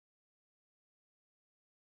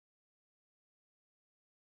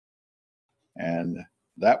and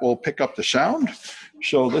that will pick up the sound.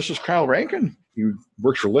 So this is Kyle Rankin. He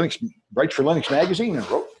works for Linux, writes for Linux Magazine, and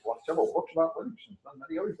wrote several books about Linux and done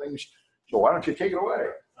many other things. So why don't you take it away?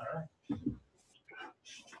 All right.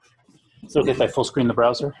 So if I full screen the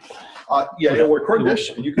browser? Yeah, it'll record this,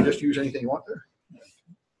 and you can just use anything you want there.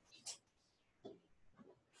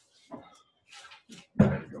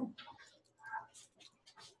 There you go.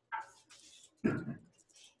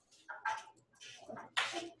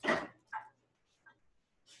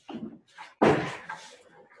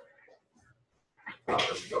 There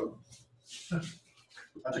we go.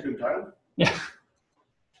 That's a good title. Yeah.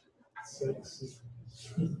 Sounds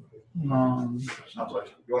like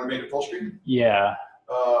you want to make it full screen? Yeah.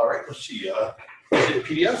 All right, let's see. Is it a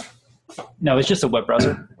PDF? No, it's just a web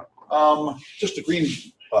browser. Just the green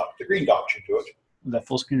dot should do it. That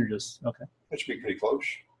full screen or just, okay. That should be pretty close.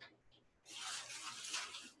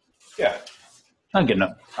 Yeah. Not good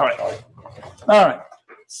enough. All right. All right.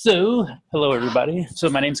 So, hello everybody. So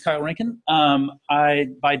my name's Kyle Rankin.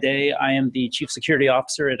 By day, I am the Chief Security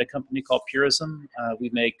Officer at a company called Purism. We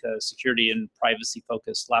make security and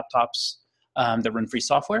privacy-focused laptops that run free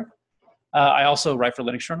software. I also write for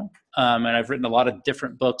Linux Journal, and I've written a lot of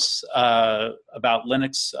different books about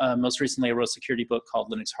Linux. Most recently, I wrote a security book called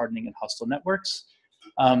Linux Hardening and Hostile Networks.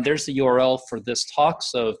 There's the URL for this talk,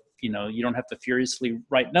 so you don't have to furiously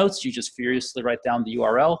write notes. You just furiously write down the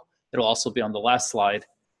URL. It'll also be on the last slide.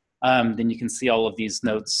 Then you can see all of these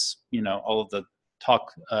notes, all of the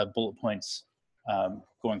talk bullet points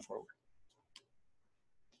going forward.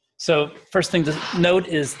 So first thing to note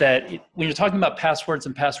is that when you're talking about passwords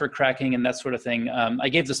and password cracking and that sort of thing, I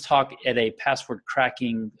gave this talk at a password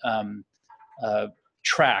cracking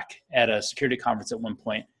track at a security conference at one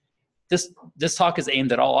point. This talk is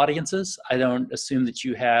aimed at all audiences. I don't assume that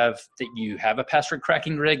you have a password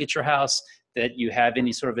cracking rig at your house, that you have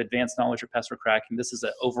any sort of advanced knowledge of password cracking. This is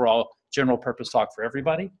an overall general purpose talk for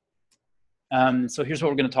everybody. So here's what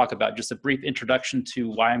we're going to talk about, just a brief introduction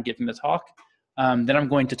to why I'm giving the talk. Then I'm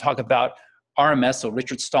going to talk about RMS, so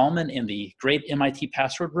Richard Stallman and the great MIT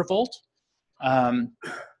password revolt. Then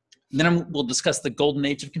we'll discuss the golden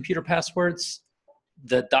age of computer passwords,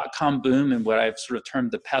 the dot-com boom and what I've sort of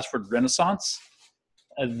termed the password renaissance.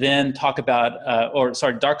 Then talk about,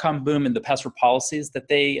 dot-com boom and the password policies that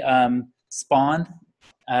they spawned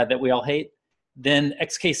that we all hate. Then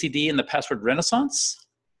XKCD and the password renaissance.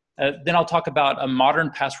 Then I'll talk about a modern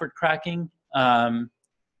password cracking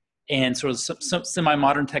and sort of some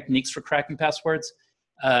semi-modern techniques for cracking passwords.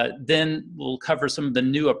 Then we'll cover some of the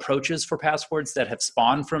new approaches for passwords that have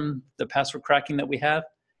spawned from the password cracking that we have.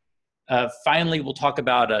 Finally, we'll talk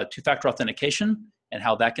about two-factor authentication and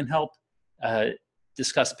how that can help.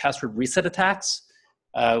 Discuss password reset attacks,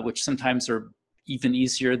 which sometimes are even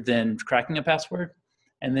easier than cracking a password,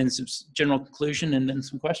 and then some general conclusion, and then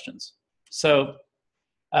some questions. So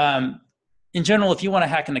in general, if you want to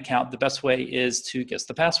hack an account, the best way is to guess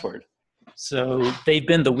the password. So they've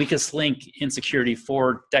been the weakest link in security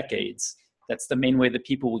for decades. That's the main way that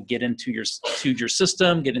people would get into your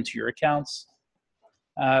system, get into your accounts.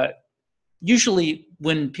 Usually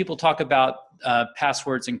when people talk about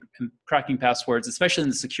passwords and cracking passwords, especially in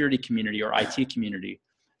the security community or IT community,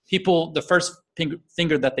 the first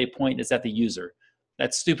finger that they point is at the user.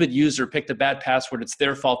 That stupid user picked a bad password. It's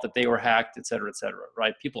their fault that they were hacked, et cetera,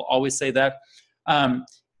 right? People always say that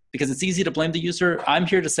because it's easy to blame the user. I'm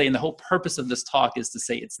here to say, and the whole purpose of this talk is to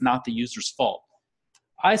say it's not the user's fault.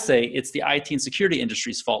 I say it's the IT and security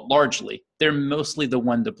industry's fault, largely. They're mostly the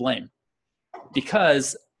one to blame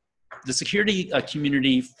because the security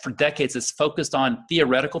community for decades has focused on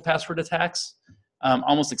theoretical password attacks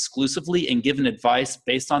almost exclusively and given advice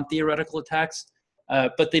based on theoretical attacks.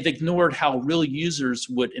 But they've ignored how real users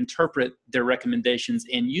would interpret their recommendations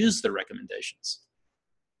and use their recommendations.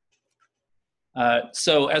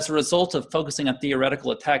 So as a result of focusing on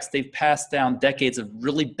theoretical attacks, they've passed down decades of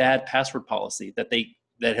really bad password policy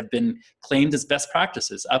that have been claimed as best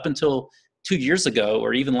practices. Up until 2 years ago,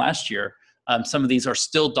 or even last year, some of these are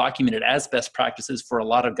still documented as best practices for a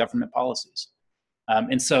lot of government policies.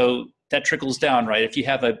 And so that trickles down, right? If you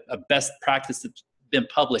have a best practice that's been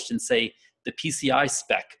published in, say, the PCI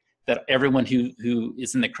spec that everyone who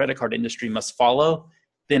is in the credit card industry must follow,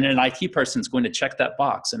 then an IT person is going to check that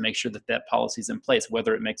box and make sure that that policy is in place,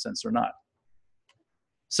 whether it makes sense or not.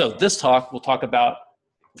 So this talk, we'll talk about,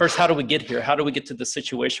 first, how do we get here? How do we get to the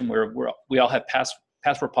situation where we all have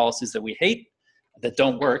password policies that we hate, that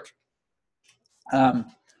don't work?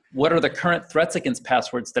 What are the current threats against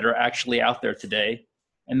passwords that are actually out there today?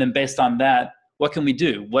 And then based on that, what can we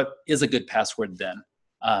do? What is a good password then?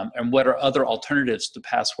 And what are other alternatives to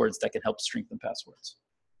passwords that can help strengthen passwords?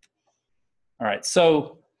 All right,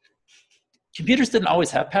 so computers didn't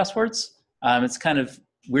always have passwords. It's kind of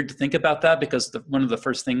weird to think about that because one of the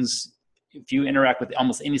first things, if you interact with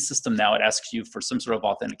almost any system now, it asks you for some sort of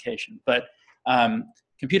authentication. But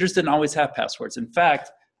computers didn't always have passwords. In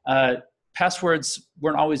fact, passwords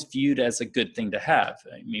weren't always viewed as a good thing to have.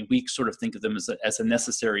 I mean, we sort of think of them as a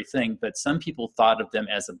necessary thing, but some people thought of them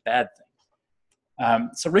as a bad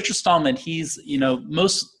thing. So Richard Stallman, he's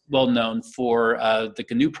most well known for the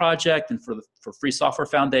GNU project and for Free Software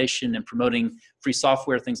Foundation and promoting free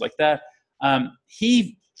software, things like that.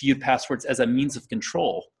 He viewed passwords as a means of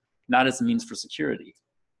control, not as a means for security.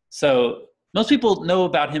 So most people know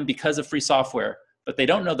about him because of free software, but they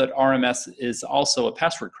don't know that RMS is also a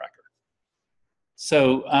password cracker.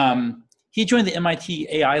 So he joined the MIT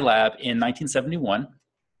AI lab in 1971,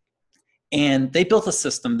 and they built a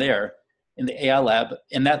system there in the AI lab,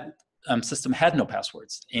 and that system had no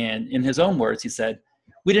passwords. And in his own words, he said,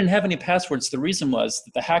 "We didn't have any passwords. The reason was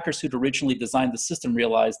that the hackers who'd originally designed the system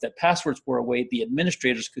realized that passwords were a way the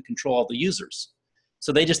administrators could control all the users.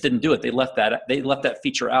 So they just didn't do it. They left that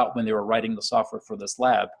feature out when they were writing the software for this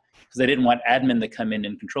lab because they didn't want admin to come in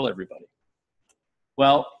and control everybody."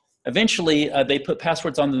 Well, eventually they put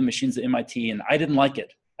passwords on the machines at MIT, and I didn't like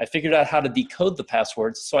it. I figured out how to decode the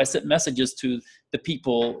passwords, so I sent messages to the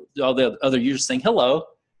people, all the other users saying, "Hello,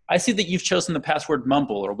 I see that you've chosen the password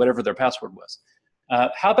mumble," or whatever their password was.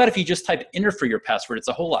 "How about if you just type enter for your password? It's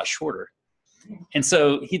a whole lot shorter." And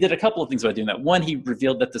so he did a couple of things by doing that. One, he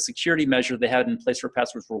revealed that the security measure they had in place for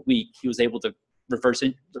passwords were weak. He was able to reverse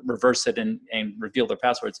it and reveal their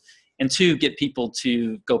passwords. And two, get people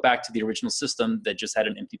to go back to the original system that just had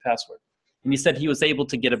an empty password. And he said he was able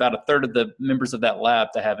to get about a third of the members of that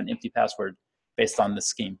lab to have an empty password based on this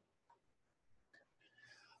scheme.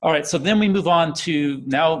 All right, so then we move on to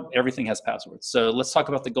now everything has passwords. So let's talk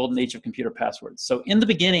about the golden age of computer passwords. So in the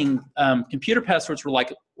beginning, computer passwords were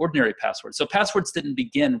like ordinary passwords. So passwords didn't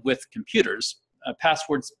begin with computers.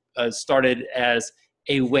 Passwords started as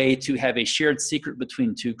a way to have a shared secret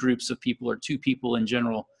between two groups of people or two people in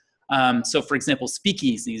general. So for example,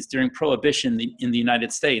 speakeasies during Prohibition in the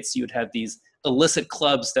United States, you would have these illicit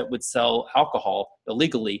clubs that would sell alcohol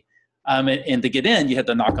illegally. And to get in, you had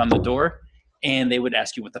to knock on the door, and they would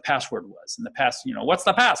ask you what the password was. And what's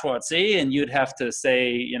the password, see? And you'd have to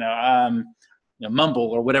say, mumble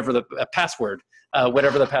or whatever the password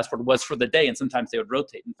was for the day. And sometimes they would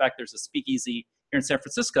rotate. In fact, there's a speakeasy here in San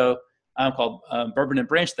Francisco called Bourbon and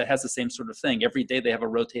Branch that has the same sort of thing. Every day they have a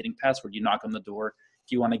rotating password. You knock on the door.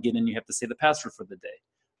 If you want to get in, you have to say the password for the day.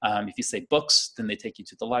 If you say books, then they take you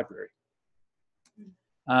to the library.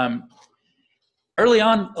 Early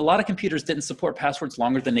on, a lot of computers didn't support passwords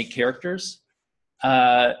longer than 8 characters.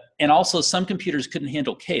 And also some computers couldn't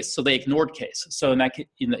handle case, so they ignored case. So in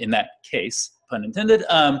that case, pun intended,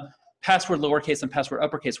 password lowercase and password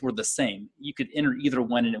uppercase were the same. You could enter either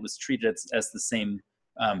one and it was treated as the same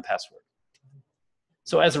password.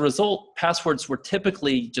 So as a result, passwords were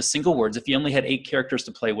typically just single words. If you only had 8 characters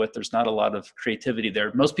to play with, there's not a lot of creativity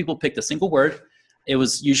there. Most people picked a single word. It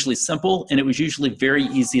was usually simple, and it was usually very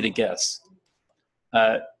easy to guess.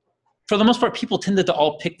 For the most part, people tended to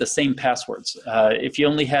all pick the same passwords. If you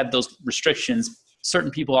only had those restrictions, certain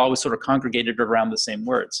people always sort of congregated around the same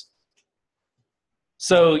words.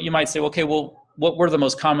 So you might say, okay, well, what were the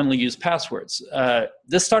most commonly used passwords?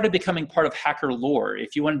 This started becoming part of hacker lore.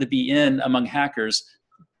 If you wanted to be in among hackers,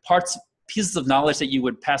 pieces of knowledge that you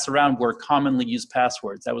would pass around were commonly used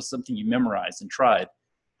passwords. That was something you memorized and tried.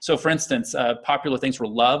 So for instance, popular things were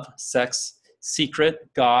love, sex, secret,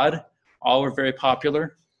 God, all were very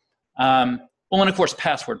popular. And of course,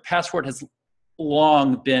 password. Password has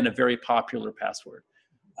long been a very popular password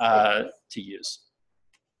to use.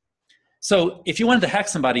 So if you wanted to hack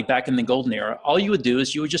somebody back in the golden era, all you would do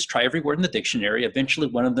is you would just try every word in the dictionary. Eventually,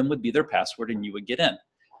 one of them would be their password, and you would get in.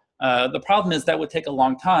 The problem is that would take a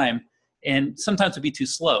long time, and sometimes it would be too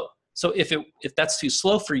slow. So if that's too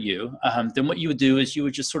slow for you, then what you would do is you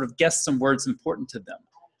would just sort of guess some words important to them.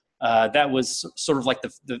 That was sort of like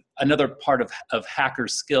another part of hacker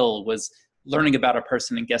skill was learning about a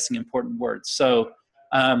person and guessing important words. So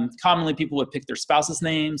commonly people would pick their spouse's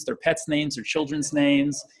names, their pets' names, their children's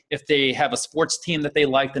names. If they have a sports team that they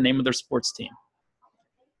like, the name of their sports team.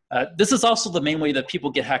 This is also the main way that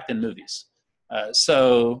people get hacked in movies.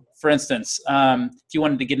 So for instance, if you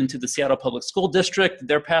wanted to get into the Seattle Public School District,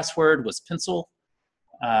 their password was pencil.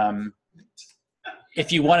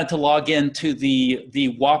 If you wanted to log into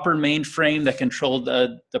the Whopper mainframe that controlled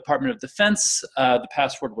the Department of Defense, the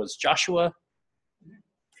password was Joshua.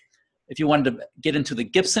 If you wanted to get into the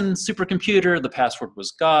Gibson supercomputer, the password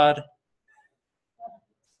was God.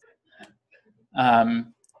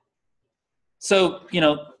 So,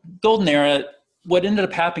 golden era, what ended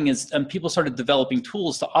up happening is people started developing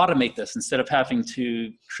tools to automate this instead of having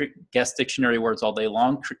to guess dictionary words all day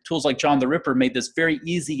long. Tools like John the Ripper made this very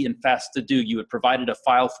easy and fast to do. You would provide it a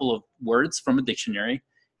file full of words from a dictionary,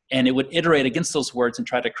 and it would iterate against those words and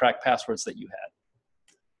try to crack passwords that you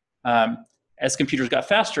had. As computers got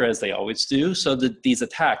faster, as they always do, so did these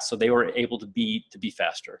attacks. So they were able to be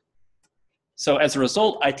faster. So as a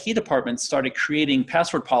result, IT departments started creating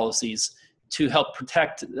password policies to help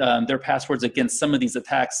protect their passwords against some of these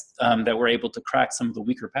attacks that were able to crack some of the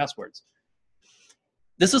weaker passwords.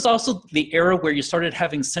 This is also the era where you started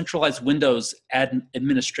having centralized Windows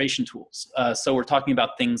administration tools. So we're talking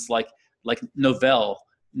about things like Novell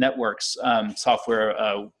networks, software,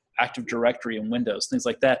 Active Directory in Windows, things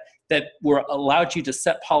like that, that allowed you to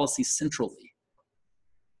set policies centrally.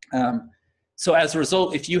 So as a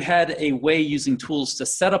result, if you had a way using tools to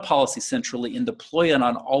set a policy centrally and deploy it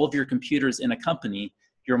on all of your computers in a company,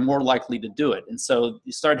 you're more likely to do it. And so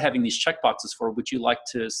you started having these checkboxes for, would you like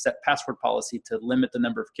to set password policy to limit the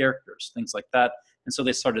number of characters, things like that. And so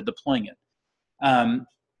they started deploying it.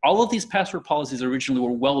 All of these password policies originally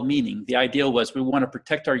were well-meaning. The idea was we want to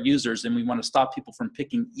protect our users and we want to stop people from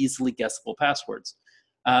picking easily guessable passwords.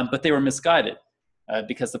 But they were misguided.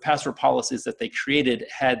 Because the password policies that they created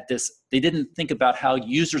had this, they didn't think about how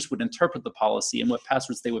users would interpret the policy and what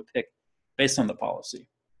passwords they would pick based on the policy.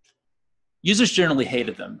 Users generally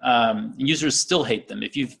hated them. Users still hate them.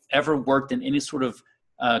 If you've ever worked in any sort of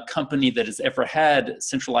company that has ever had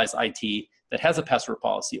centralized IT that has a password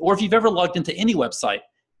policy, or if you've ever logged into any website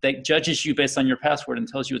that judges you based on your password and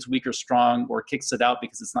tells you it's weak or strong or kicks it out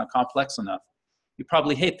because it's not complex enough, you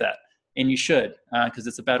probably hate that. And you should, because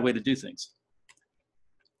it's a bad way to do things.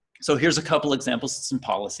 So here's a couple examples of some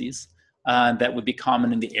policies that would be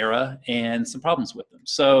common in the era and some problems with them.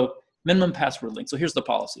 So minimum password length. So here's the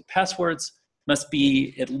policy. Passwords must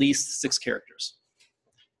be at least 6 characters.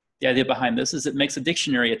 The idea behind this is it makes a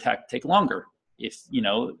dictionary attack take longer. If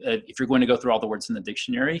you're going to go through all the words in the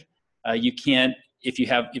dictionary, you can't, if you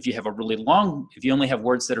only have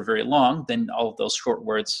words that are very long, then all of those short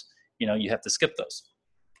words, you have to skip those.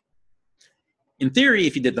 In theory,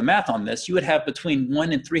 if you did the math on this, you would have between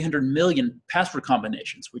 1 and 300 million password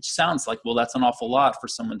combinations, which sounds like, well, that's an awful lot for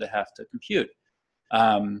someone to have to compute,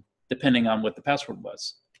 depending on what the password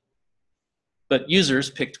was. But users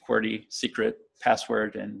picked QWERTY, secret,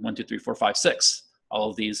 password, and 1, 2, 3, 4, 5, 6. All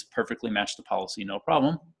of these perfectly matched the policy, no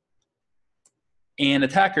problem. And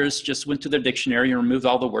attackers just went to their dictionary and removed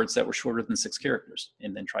all the words that were shorter than 6 characters,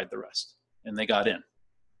 and then tried the rest, and they got in.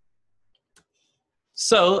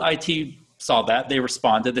 So IT saw that, they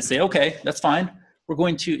responded, they say, okay, that's fine. We're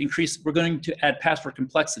going to add password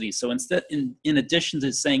complexity. So instead, in addition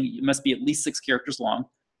to saying it must be at least 6 characters long,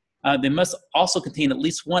 they must also contain at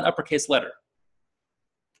least 1 uppercase letter.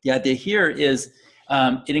 The idea here is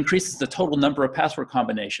it increases the total number of password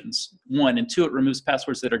combinations, 1, and 2, it removes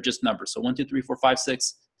passwords that are just numbers. So 1, 2, 3, 4, 5,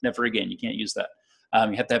 6, never again, you can't use that.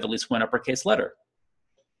 You have to have at least 1 uppercase letter.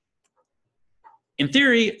 In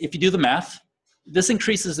theory, if you do the math, this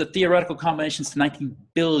increases the theoretical combinations to 19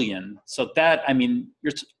 billion. So that, when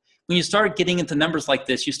you start getting into numbers like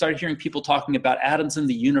this, you start hearing people talking about atoms in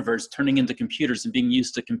the universe turning into computers and being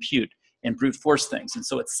used to compute and brute force things. And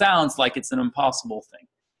so it sounds like it's an impossible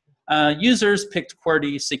thing. Users picked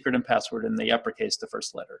QWERTY, secret, and password, and they uppercase the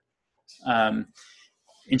first letter.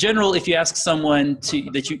 In general, if you ask someone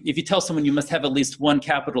if you tell someone you must have at least 1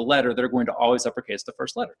 capital letter, they're going to always uppercase the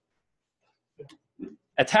first letter.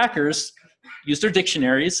 Attackers use their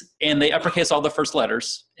dictionaries and they uppercase all the first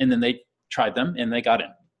letters, and then they tried them and they got in.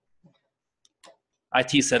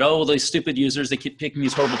 IT said, oh, these stupid users, they keep picking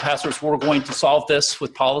these horrible passwords. We're going to solve this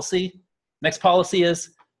with policy. Next policy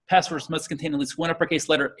is passwords must contain at least 1 uppercase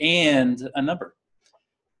letter and a number.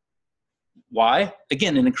 Why?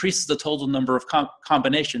 Again, it increases the total number of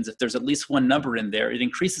combinations. If there's at least 1 number in there, it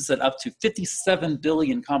increases it up to 57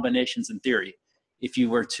 billion combinations in theory if you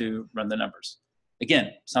were to run the numbers.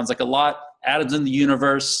 Again, sounds like a lot. Atoms in the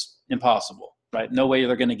universe, impossible, right? No way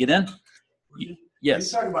they're going to get in.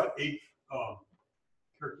 Yes. Are you talking about 8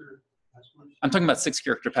 character passwords? I'm talking about 6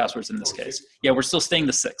 character passwords in this case. Yeah, we're still staying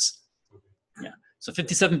to 6. Yeah. So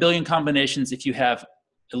 57 billion combinations if you have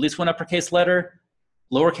at least 1 uppercase letter,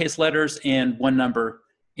 lowercase letters, and 1 number.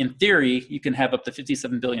 In theory, you can have up to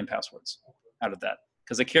 57 billion passwords out of that,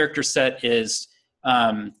 because a character set is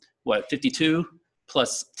 52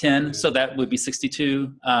 plus 10, so that would be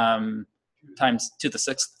 62 times to the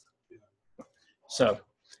 6th. So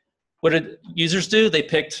what did users do? They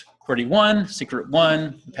picked QWERTY 1, secret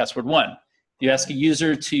 1, password 1. You ask a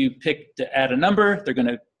user to add a number, they're going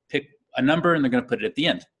to pick a number and they're going to put it at the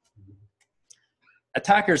end.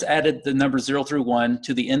 attackers added the numbers 0 through 1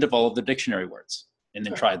 to the end of all of the dictionary words and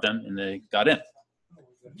then tried them and they got in.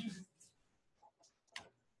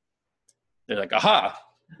 They're like, aha,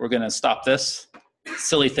 we're going to stop this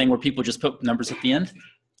silly thing where people just put numbers at the end.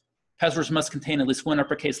 Passwords must contain at least one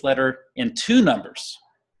uppercase letter and 2 numbers.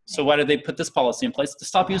 So why did they put this policy in place? To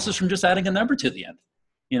stop users from just adding a number to the end.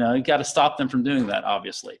 You know, you got to stop them from doing that,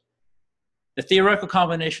 obviously. The theoretical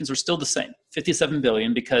combinations are still the same, 57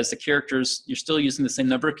 billion, because the characters, you're still using the same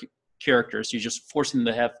number of characters. You're just forcing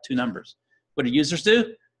them to have 2 numbers. What do users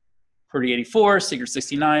do? QWERTY 84, secret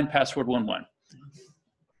 69, password 11.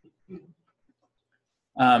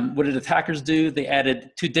 What did attackers do? They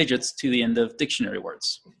added 2 digits to the end of dictionary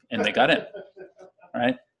words, and they got in,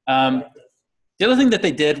 right? The other thing that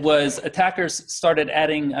they did was attackers started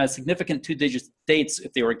adding significant 2-digit dates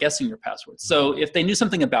if they were guessing your password. So if they knew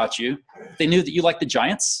something about you, they knew that you liked the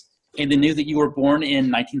Giants, and they knew that you were born in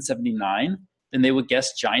 1979, then they would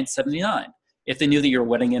guess Giant 79. If they knew that your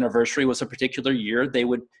wedding anniversary was a particular year, they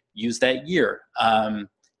would use that year.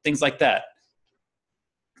 Things like that.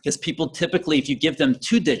 Because people typically, if you give them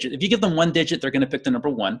 2 digits, if you give them 1 digit, they're going to pick the number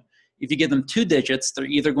 1. If you give them 2 digits, they're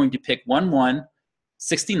either going to pick 11,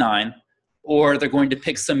 69, or they're going to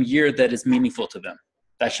pick some year that is meaningful to them.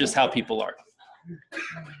 That's just how people are.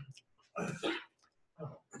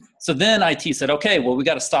 So then IT said, okay, well, we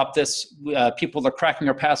got to stop this. People are cracking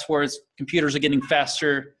our passwords. Computers are getting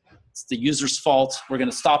faster. It's the user's fault. We're going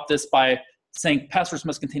to stop this by saying passwords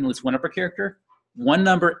must contain at least 1 upper character, 1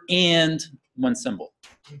 number, and 1 symbol.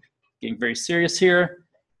 Getting very serious here.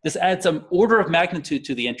 This adds an order of magnitude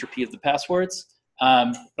to the entropy of the passwords.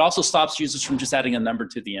 It also stops users from just adding a number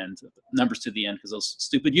to the end, numbers to the end, because those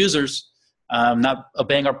stupid users not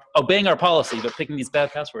obeying our policy, but picking these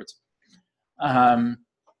bad passwords.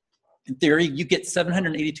 In theory, you get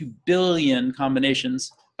 782 billion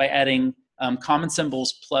combinations by adding common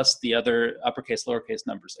symbols plus the other uppercase, lowercase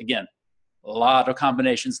numbers. Again, a lot of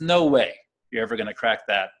combinations. No way you're ever going to crack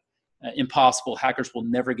that. Impossible. Hackers will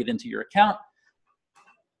never get into your account.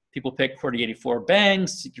 People pick QWERTY 84 bang,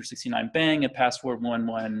 secret 69 bang, and password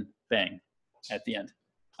 11 bang at the end.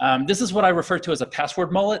 This is what I refer to as a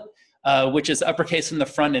password mullet, which is uppercase in the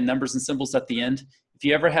front and numbers and symbols at the end. If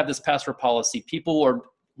you ever have this password policy, people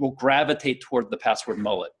will gravitate toward the password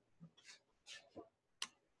mullet.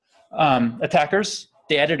 Attackers,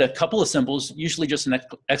 they added a couple of symbols, usually just an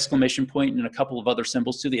exclamation point and a couple of other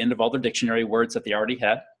symbols to the end of all their dictionary words that they already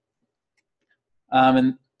had.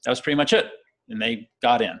 And that was pretty much it. And they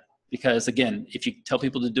got in. Because again, if you tell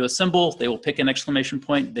people to do a symbol, they will pick an exclamation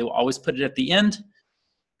point. They will always put it at the end.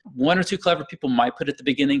 1 or 2 clever people might put it at the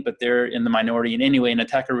beginning, but they're in the minority in any way. An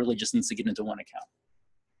attacker really just needs to get into 1 account.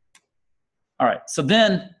 All right, so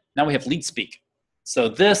then, now we have lead speak. So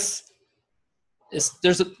this is,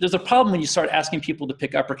 there's a problem when you start asking people to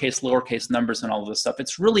pick uppercase, lowercase numbers and all of this stuff.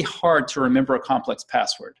 It's really hard to remember a complex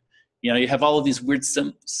password. You know, you have all of these weird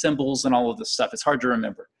symbols and all of this stuff. It's hard to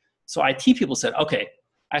remember. So IT people said, okay,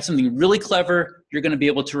 I have something really clever. You're going to be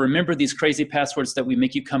able to remember these crazy passwords that we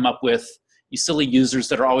make you come up with, you silly users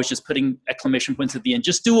that are always just putting exclamation points at the end.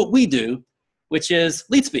 Just do what we do, which is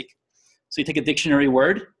lead speak. So you take a dictionary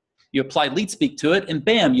word, you apply lead speak to it, and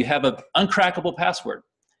bam, you have an uncrackable password.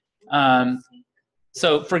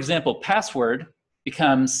 So for example, password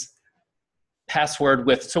becomes password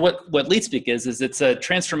with, so what LeetSpeak is it's a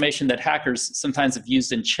transformation that hackers sometimes have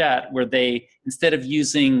used in chat where they, instead of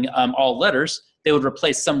using all letters, they would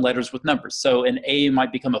replace some letters with numbers. So an A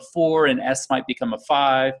might become a 4, an S might become a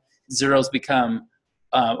 5, zeros become,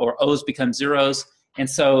 or O's become zeros. And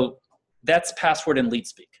so that's password in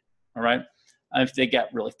LeetSpeak, all right? If they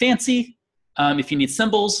get really fancy, if you need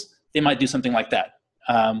symbols, they might do something like that,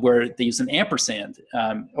 where they use an ampersand,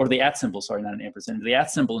 or the at symbol, sorry, not an ampersand, the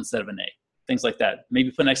at symbol instead of an A. Things like that. Maybe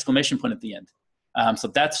put an exclamation point at the end. So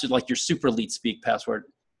that's like your super LeetSpeak password.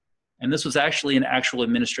 And this was actually an actual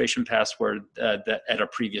administration password that at a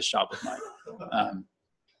previous job of mine.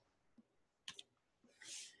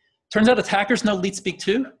 Turns out attackers know LeetSpeak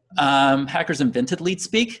too. Hackers invented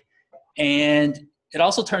LeetSpeak. And it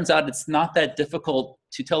also turns out it's not that difficult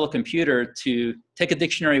to tell a computer to take a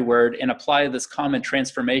dictionary word and apply this common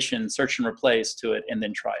transformation, search and replace to it, and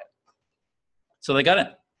then try it. So they got it.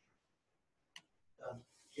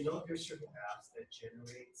 You know, there's certain apps that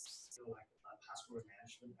generates like password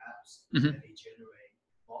management apps Mm-hmm. that they generate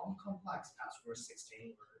long, complex passwords,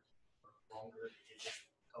 16 or longer digit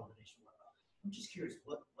combination. I'm just curious,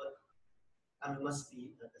 what I mean, it must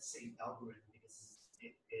be the same algorithm because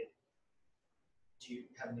do you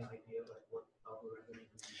have any idea like what algorithm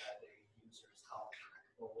that they use or how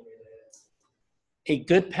crackable it is? a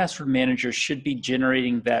good password manager should be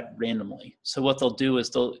generating that randomly. So what they'll do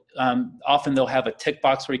is often they'll have a tick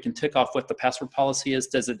box where you can tick off what the password policy is.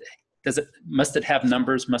 Must it have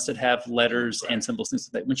numbers? Must it have letters and symbols? Things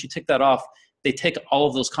like that. Once you tick that off, they take all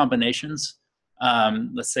of those combinations.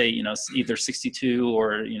 Let's say, either 62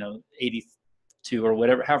 or, 82 or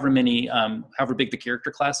whatever, however big the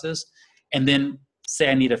character class is. And then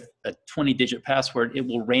say I need a 20-digit password, it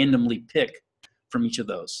will randomly pick from each of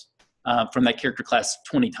those. From that character class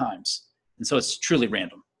 20 times. And so it's truly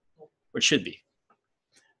random, or it should be.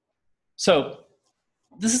 So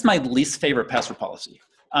this is my least favorite password policy.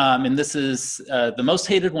 And this is the most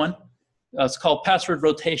hated one. It's called password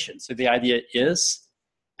rotation. So the idea is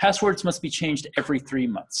passwords must be changed every 3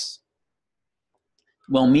 months.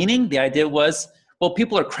 Well, meaning the idea was, well,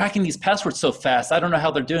 people are cracking these passwords so fast. I don't know how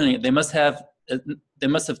they're doing it. They must have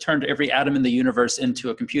turned every atom in the universe into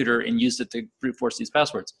a computer and used it to brute force these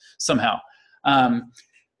passwords somehow.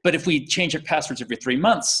 But if we change their passwords every 3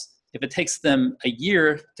 months, if it takes them a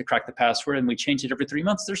year to crack the password and we change it every 3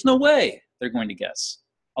 months, there's no way they're going to guess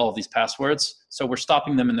all of these passwords. So we're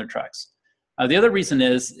stopping them in their tracks. The other reason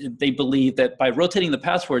is they believe that by rotating the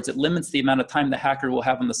passwords, it limits the amount of time the hacker will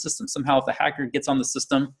have on the system. Somehow if the hacker gets on the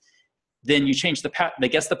system, then you change they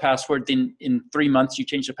guess the password, then in 3 months you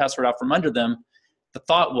change the password out from under them. The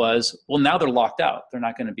thought was, well, now they're locked out. They're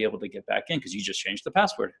not going to be able to get back in because you just changed the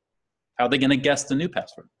password. How are they going to guess the new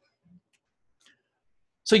password?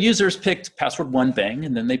 So users picked password 1 bang,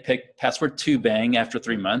 and then they picked password 2 bang after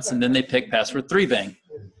 3 months, and then they picked password 3 bang.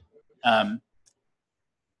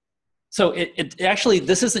 So it actually,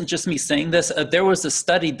 this isn't just me saying this. There was a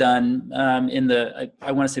study done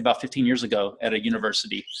I want to say about 15 years ago at a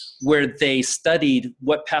university where they studied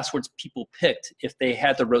what passwords people picked if they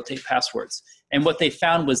had to rotate passwords. And what they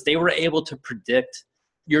found was they were able to predict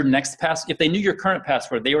your next if they knew your current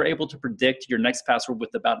password, they were able to predict your next password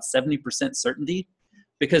with about 70% certainty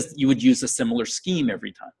because you would use a similar scheme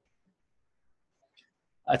every time.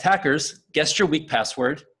 Attackers guessed your weak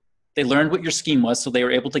password. They learned what your scheme was, so they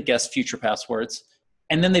were able to guess future passwords.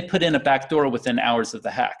 And then they put in a backdoor within hours of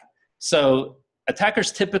the hack. So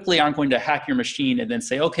attackers typically aren't going to hack your machine and then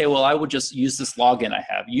say, okay, well, I would just use this login I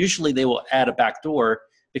have. Usually they will add a backdoor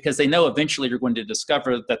because they know eventually you're going to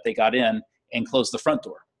discover that they got in and close the front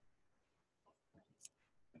door.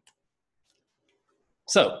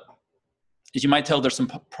 So, as you might tell, there's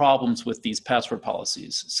some problems with these password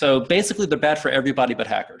policies. So basically they're bad for everybody but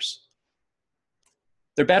hackers.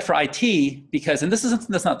 They're bad for IT because, and this is something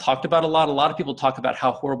that's not talked about a lot of people talk about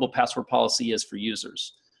how horrible password policy is for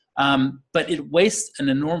users. But it wastes an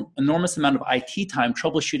enormous amount of IT time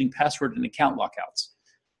troubleshooting password and account lockouts.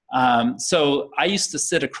 So I used to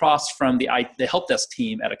sit across from the help desk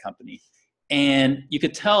team at a company, and you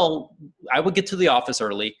could tell I would get to the office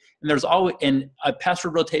early, and there's always, in a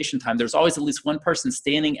password rotation time, there's always at least one person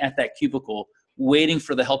standing at that cubicle waiting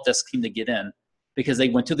for the help desk team to get in because they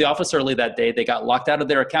went to the office early that day, they got locked out of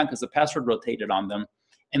their account because the password rotated on them,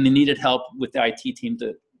 and they needed help with the IT team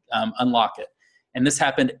to unlock it. And this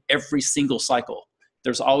happened every single cycle.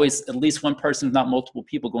 There's always at least one person, if not multiple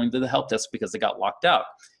people, going to the help desk because they got locked out.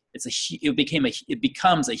 It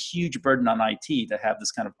becomes a huge burden on IT to have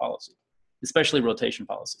this kind of policy, especially rotation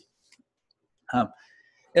policy.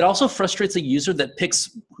 It also frustrates a user that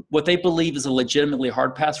picks what they believe is a legitimately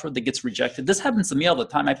hard password that gets rejected. This happens to me all the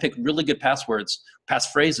time. I pick really good passwords,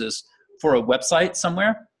 passphrases for a website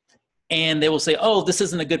somewhere, and they will say, oh, this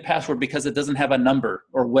isn't a good password because it doesn't have a number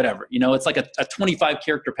or whatever. You know, it's like a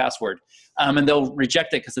 25-character password, and they'll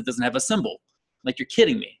reject it because it doesn't have a symbol. Like, you're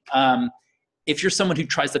kidding me. If you're someone who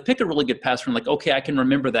tries to pick a really good password, like, okay, I can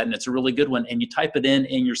remember that and it's a really good one, and you type it in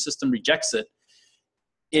and your system rejects it,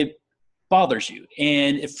 it bothers you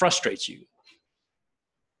and it frustrates you.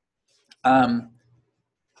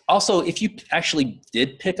 Also, if you actually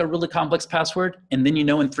did pick a really complex password and then you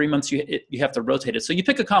know in 3 months you have to rotate it. So you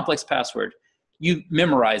pick a complex password, you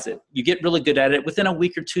memorize it, you get really good at it. Within a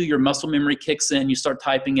week or two, your muscle memory kicks in, you start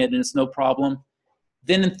typing it and it's no problem.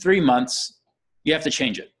 Then in 3 months, you have to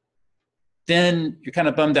change it. Then you're kind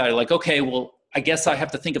of bummed out. You're like, okay, well, I guess I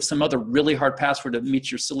have to think of some other really hard password that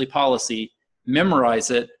meets your silly policy, memorize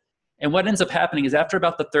it. And what ends up happening is after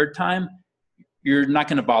about the third time, you're not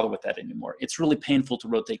going to bother with that anymore. It's really painful to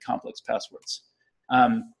rotate complex passwords.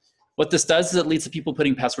 What this does is it leads to people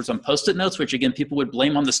putting passwords on Post-it notes, which again, people would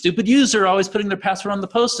blame on the stupid user always putting their password on the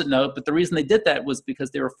Post-it note. But the reason they did that was because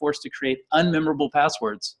they were forced to create unmemorable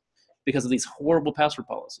passwords because of these horrible password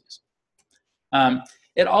policies.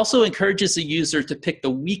 It also encourages the user to pick the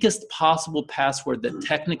weakest possible password that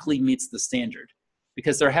technically meets the standard,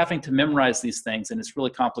 because they're having to memorize these things and it's really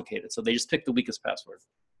complicated. So they just pick the weakest password.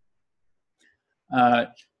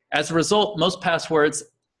 As a result, most passwords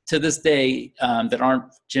to this day that aren't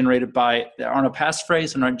a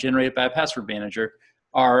passphrase and aren't generated by a password manager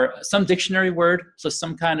are some dictionary word, so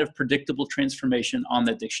some kind of predictable transformation on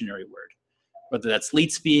that dictionary word, whether that's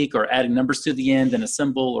leet speak or adding numbers to the end and a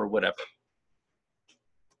symbol or whatever.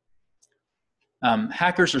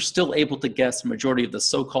 Hackers are still able to guess the majority of the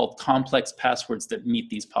so-called complex passwords that meet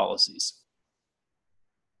these policies.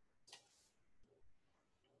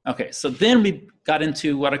 Okay, so then we got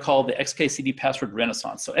into what I call the XKCD password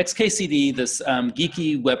renaissance. So XKCD, this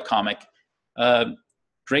geeky webcomic,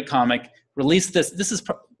 great comic, released this. This is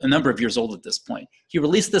a number of years old at this point. He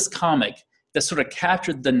released this comic that sort of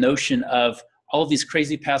captured the notion of all of these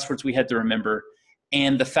crazy passwords we had to remember,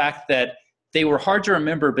 and the fact that they were hard to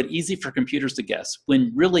remember but easy for computers to guess,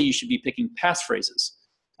 when really you should be picking passphrases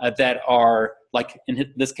that are, like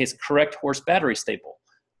in this case, correct horse battery staple,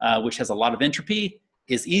 which has a lot of entropy,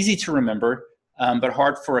 is easy to remember, but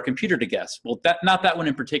hard for a computer to guess. Well, not that one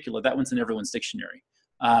in particular. That one's in everyone's dictionary.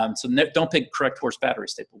 So don't pick correct horse battery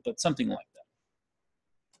staple, but something like that.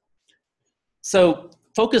 So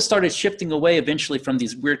focus started shifting away eventually from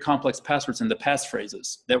these weird complex passwords into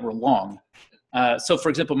passphrases that were long. So for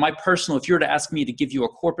example, if you were to ask me to give you a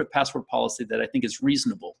corporate password policy that I think is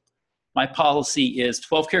reasonable, my policy is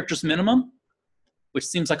 12 characters minimum, which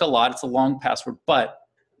seems like a lot. It's a long password, but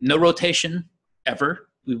no rotation ever.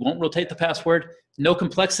 We won't rotate the password. No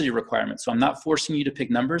complexity requirement. So I'm not forcing you to pick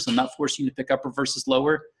numbers. I'm not forcing you to pick upper versus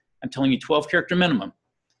lower. I'm telling you 12 character minimum.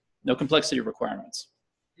 No complexity requirements.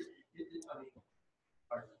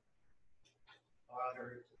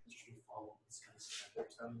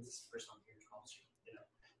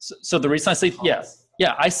 So the reason I say,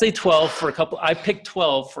 I say 12 for I picked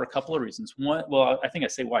 12 for a couple of reasons. One, well, I think I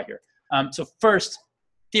say why here. So first,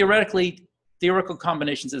 theoretical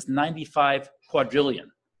combinations is 95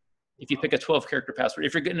 quadrillion if you pick a 12 character password.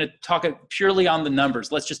 If you're going to talk purely on the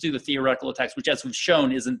numbers, let's just do the theoretical attacks, which as we've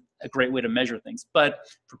shown isn't a great way to measure things. But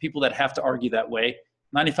for people that have to argue that way,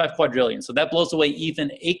 95 quadrillion. So that blows away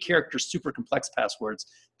even 8 character super complex passwords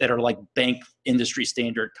that are like bank industry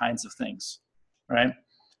standard kinds of things, right?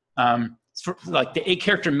 Like the 8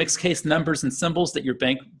 character mixed case numbers and symbols that your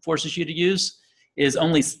bank forces you to use is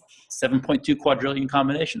only 7.2 quadrillion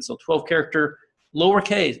combinations. So 12 character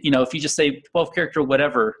lowercase, if you just say 12 character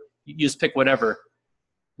whatever, you just pick whatever,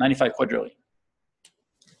 95 quadrillion.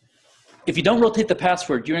 If you don't rotate the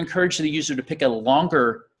password, you encourage the user to pick a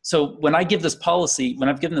longer. So when I've given this policy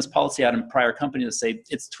out in prior companies to say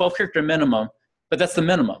it's 12 character minimum, but that's the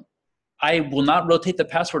minimum. I will not rotate the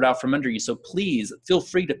password out from under you. So please feel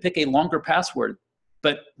free to pick a longer password.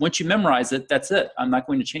 But once you memorize it, that's it. I'm not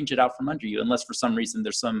going to change it out from under you unless for some reason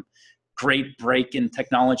there's some great break in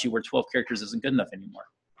technology where 12 characters isn't good enough anymore.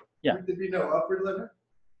 Yeah. Would there be no upper limit?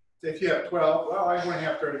 If you have 12, well, I only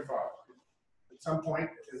have 35. At some point,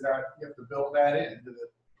 is that you have to build that into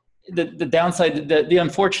the downside, the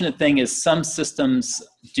unfortunate thing is some systems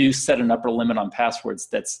do set an upper limit on passwords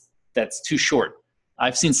that's too short.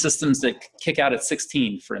 I've seen systems that kick out at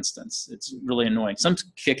 16, for instance. It's really annoying. Some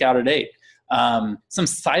kick out at 8. Some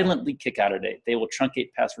silently kick out at 8. They will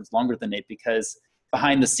truncate passwords longer than 8 because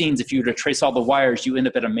behind the scenes, if you were to trace all the wires, you end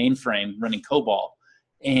up at a mainframe running COBOL,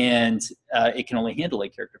 and it can only handle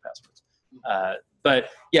 8 character passwords. But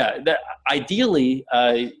yeah, ideally,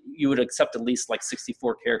 you would accept at least like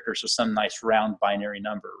 64 characters or some nice round binary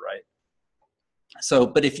number, right? So,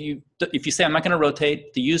 but if you say I'm not going to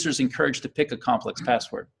rotate, the user is encouraged to pick a complex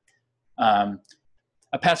password. A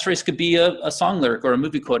passphrase could be a song lyric or a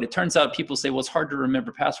movie quote. It turns out people say, well, it's hard to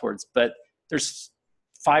remember passwords, but there's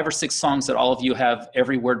 5 or 6 songs that all of you have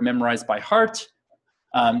every word memorized by heart.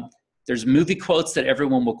 There's movie quotes that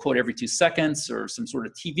everyone will quote every 2 seconds, or some sort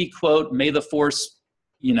of TV quote, may the force,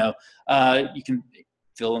 you can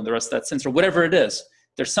fill in the rest of that sentence or whatever it is.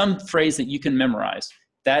 There's some phrase that you can memorize.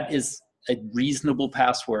 That is a reasonable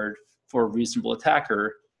password for a reasonable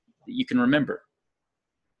attacker that you can remember.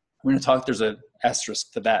 We're going to talk, there's an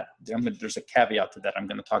asterisk to that. There's a caveat to that I'm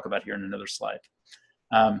going to talk about here in another slide.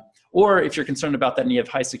 Or if you're concerned about that and you have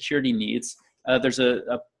high security needs, there's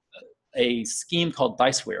a scheme called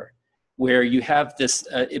Diceware, where you have this,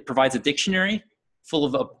 it provides a dictionary full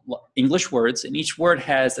of English words, and each word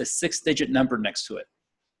has a 6-digit number next to it.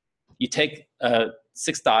 You take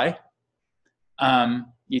 6 die,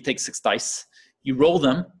 you take 6 dice, you roll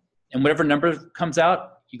them, and whatever number comes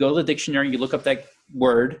out, you go to the dictionary, you look up that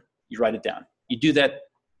word, you write it down. You do that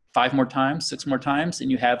 5 more times, 6 more times,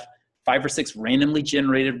 and you have 5 or 6 randomly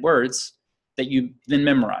generated words that you then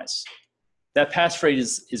memorize. That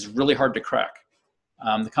passphrase is really hard to crack.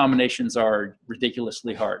 The combinations are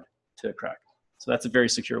ridiculously hard to crack. So that's a very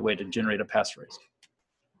secure way to generate a passphrase.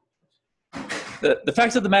 The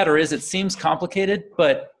fact of the matter is, it seems complicated,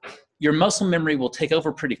 but your muscle memory will take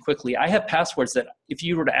over pretty quickly. I have passwords that if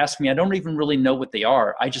you were to ask me, I don't even really know what they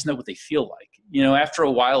are. I just know what they feel like. You know, after a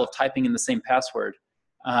while of typing in the same password,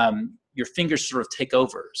 your fingers sort of take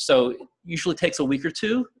over. So it usually takes a week or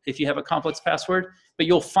two if you have a complex password, but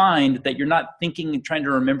you'll find that you're not thinking and trying to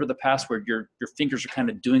remember the password. Your fingers are kind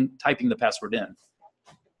of typing the password in.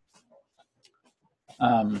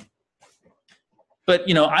 But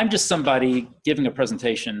you know, I'm just somebody giving a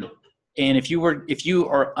presentation, and if you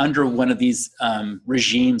are under one of these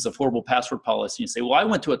regimes of horrible password policy, you say, well, I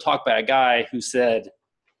went to a talk by a guy who said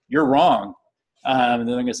you're wrong, and then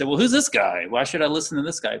they're going to say, well, who's this guy? Why should I listen to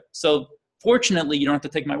this guy? So fortunately, you don't have to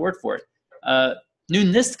take my word for it. New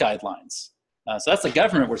NIST guidelines. So that's the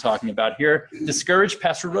government we're talking about here. Discourage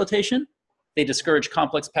password rotation. They discourage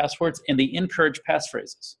complex passwords, and they encourage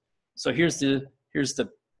passphrases. So here's the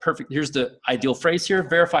ideal phrase here.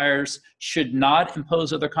 Verifiers should not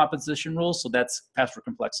impose other composition rules, so that's password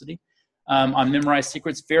complexity. On memorized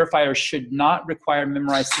secrets, verifiers should not require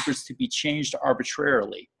memorized secrets to be changed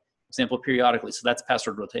arbitrarily, for example, periodically, so that's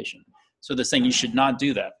password rotation. So they're saying you should not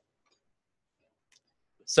do that.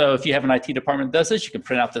 So if you have an IT department that does this, you can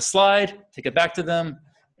print out this slide, take it back to them,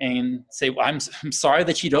 and say, well, I'm sorry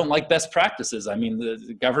that you don't like best practices. I mean,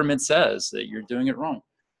 the government says that you're doing it wrong.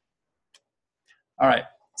 All right.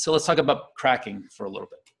 So let's talk about cracking for a little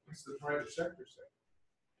bit. What's the private sector say?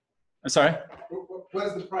 I'm sorry? What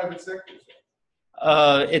does the private sector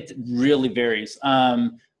say? It really varies.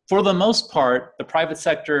 For the most part, the private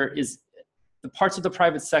sector is the parts of the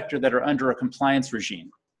private sector that are under a compliance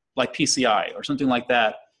regime, like PCI or something like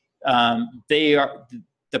that.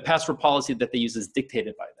 The password policy that they use is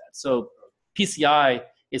dictated by that. So PCI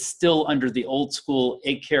is still under the old school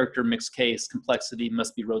 8-character mixed case complexity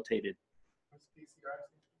must be rotated.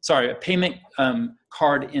 Sorry, a payment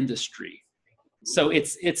card industry. So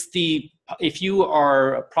if you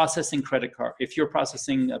are processing credit card, if you're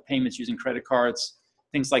processing payments using credit cards,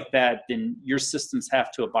 things like that, then your systems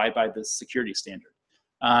have to abide by the security standard.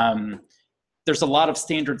 There's a lot of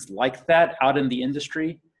standards like that out in the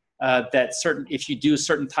industry that if you do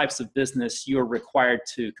certain types of business, you're required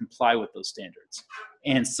to comply with those standards.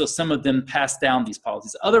 And so some of them pass down these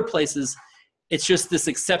policies. Other places, it's just this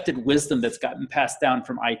accepted wisdom that's gotten passed down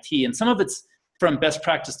from IT. And some of it's from best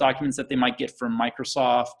practice documents that they might get from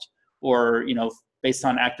Microsoft or, you know, based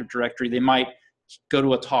on Active Directory. They might go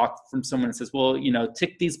to a talk from someone that says, well, you know,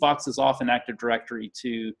 tick these boxes off in Active Directory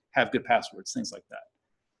to have good passwords, things like that.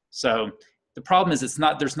 So the problem is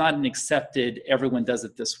there's not an accepted, everyone does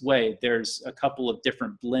it this way. There's a couple of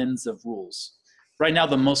different blends of rules. Right now,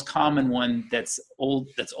 the most common one that's old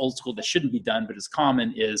school that shouldn't be done, but is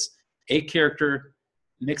common is 8-character,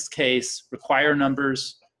 mixed case, require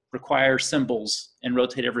numbers, require symbols, and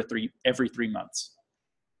rotate every three months.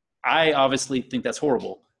 I obviously think that's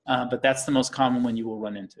horrible, but that's the most common one you will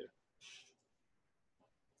run into.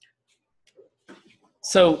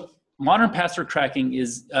 So modern password cracking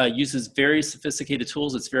uses very sophisticated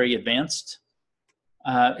tools. It's very advanced.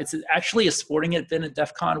 It's actually a sporting event at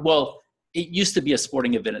DEF CON. Well, it used to be a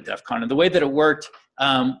sporting event at DEF CON. And the way that it worked,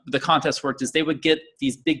 the contest worked, is they would get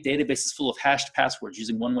these big databases full of hashed passwords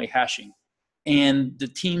using one-way hashing. And the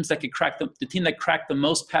teams that could crack the team that cracked the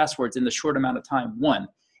most passwords in the short amount of time won.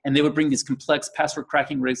 And they would bring these complex password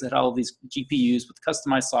cracking rigs that had all of these GPUs with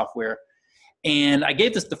customized software. And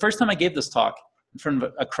the first time I gave this talk in front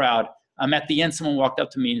of a crowd, at the end, someone walked up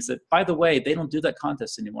to me and said, by the way, they don't do that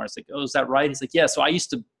contest anymore. I was like, oh, is that right? He's like, yeah, so I used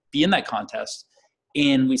to be in that contest.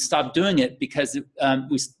 And we stopped doing it because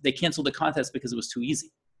they canceled the contest because it was too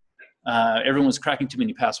easy. Everyone was cracking too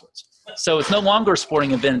many passwords. So it's no longer a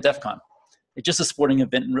sporting event at DEF CON. It's just a sporting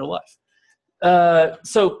event in real life.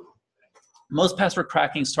 So most password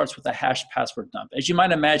cracking starts with a hashed password dump. As you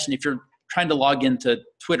might imagine, if you're trying to log into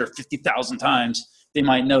Twitter 50,000 times, they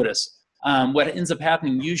might notice. What ends up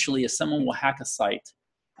happening usually is someone will hack a site,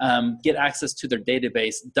 get access to their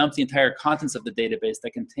database, dump the entire contents of the database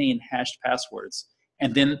that contain hashed passwords,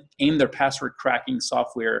 and then aim their password cracking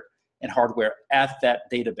software and hardware at that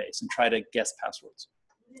database and try to guess passwords.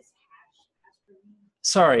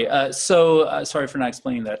 Sorry, sorry for not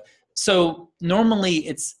explaining that. So normally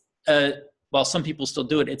it's, well, some people still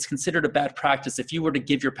do it, it's considered a bad practice if you were to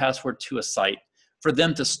give your password to a site for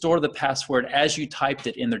them to store the password as you typed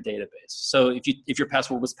it in their database. So if your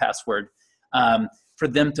password was password, for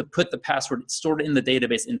them to put the password stored in the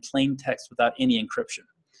database in plain text without any encryption.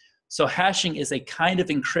 So hashing is a kind of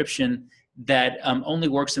encryption that only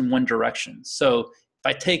works in one direction. So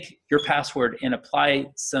I take your password and apply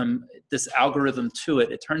this algorithm to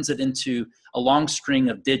it, it turns it into a long string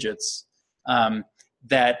of digits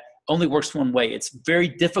that only works one way. It's very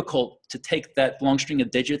difficult to take that long string of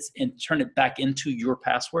digits and turn it back into your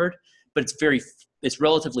password, but it's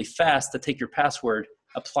relatively fast to take your password,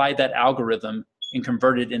 apply that algorithm, and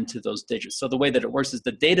convert it into those digits. So the way that it works is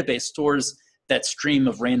the database stores that stream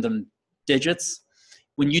of random digits.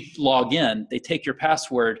 When you log in, they take your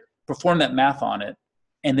password, perform that math on it,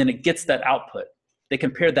 and then it gets that output. They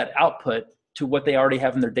compare that output to what they already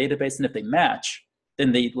have in their database, and if they match,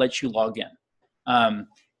 then they let you log in.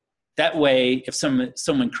 That way, if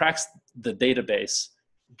someone cracks the database,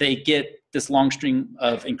 they get this long string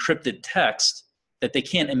of encrypted text that they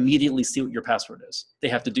can't immediately see what your password is. They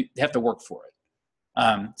have to work for it.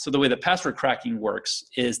 So the way that password cracking works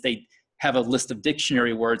is they have a list of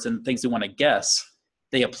dictionary words and things they want to guess.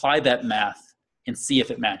 They apply that math and see if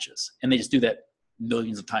it matches. And they just do that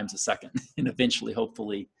millions of times a second and eventually,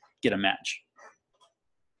 hopefully, get a match.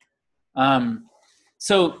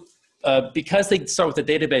 Because they start with a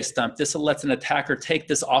database dump, this lets an attacker take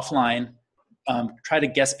this offline, try to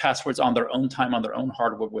guess passwords on their own time, on their own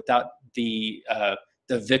hardware, without the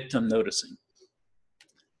victim noticing.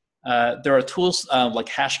 There are tools like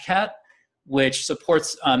Hashcat, which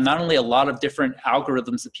supports not only a lot of different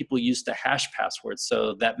algorithms that people use to hash passwords,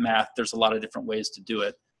 so that math, there's a lot of different ways to do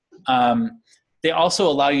it. They also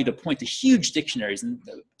allow you to point to huge dictionaries, and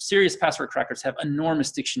serious password crackers have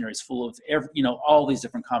enormous dictionaries full of all these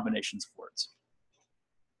different combinations of words.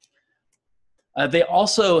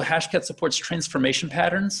 Hashcat supports transformation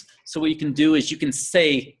patterns. So what you can do is you can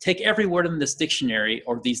say, take every word in this dictionary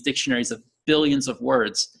or these dictionaries of billions of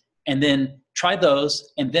words, and then try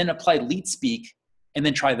those, and then apply leet speak, and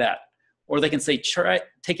then try that. Or they can say,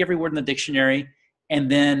 take every word in the dictionary, and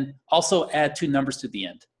then also add 2 numbers to the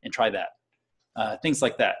end, and try that. Things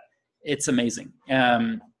like that. It's amazing.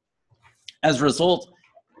 As a result,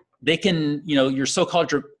 they can, your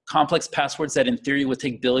so-called complex passwords that in theory would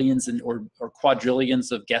take billions or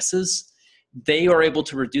quadrillions of guesses, they are able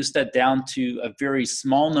to reduce that down to a very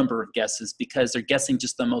small number of guesses because they're guessing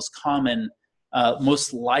just the most common,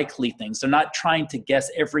 most likely things. They're not trying to guess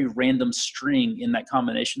every random string in that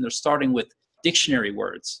combination. They're starting with dictionary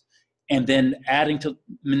words and then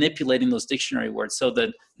manipulating those dictionary words. So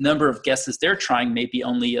the number of guesses they're trying may be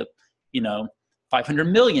only 500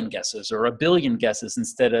 million guesses or 1 billion guesses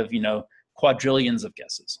instead of, quadrillions of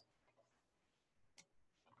guesses.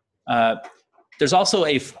 There's also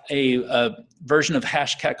a version of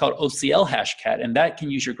Hashcat called OCL Hashcat, and that can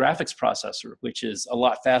use your graphics processor, which is a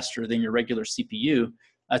lot faster than your regular CPU,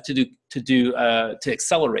 to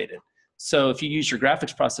accelerate it. So if you use your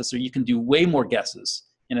graphics processor, you can do way more guesses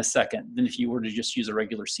in a second than if you were to just use a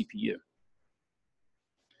regular CPU.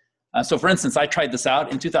 So for instance, I tried this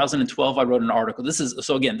out in 2012. I wrote an article. This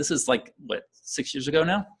is like, what, 6 years ago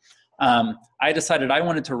now? I decided I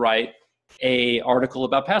wanted to write an article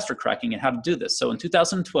about password cracking and how to do this. So in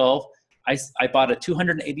 2012, I bought a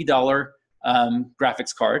 $280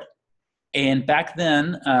 graphics card. And back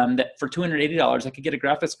then, for $280, I could get a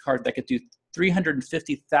graphics card that could do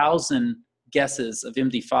 350,000 guesses of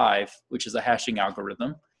MD5, which is a hashing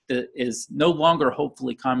algorithm that is no longer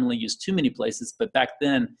hopefully commonly used too many places, but back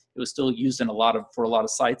then it was still used for a lot of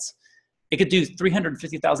sites. It could do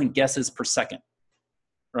 350,000 guesses per second,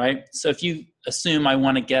 right? So if you assume I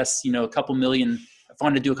want to guess, a couple million, if I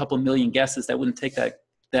wanted to do a couple million guesses, that wouldn't take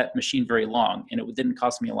that machine very long, and it didn't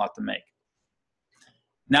cost me a lot to make.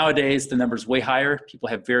 Nowadays, the number's way higher. People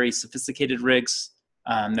have very sophisticated rigs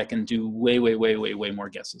that can do way, way, way, way, way more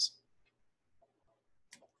guesses.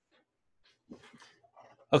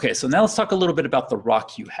 Okay, so now let's talk a little bit about the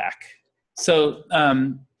RockU hack. So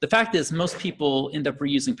the fact is most people end up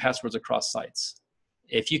reusing passwords across sites.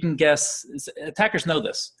 If you can guess, attackers know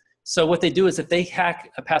this. So what they do is if they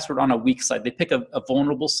hack a password on a weak site, they pick a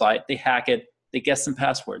vulnerable site, they hack it, they guess some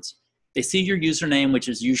passwords. They see your username, which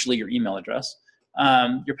is usually your email address,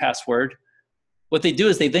 your password. What they do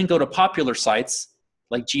is they then go to popular sites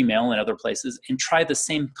like Gmail and other places and try the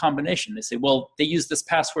same combination. They say, well, they use this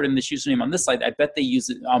password and this username on this site. I bet they use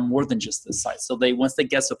it on more than just this site. So once they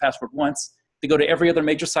guess a password once, they go to every other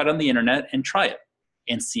major site on the internet and try it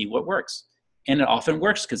and see what works. And it often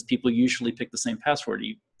works because people usually pick the same password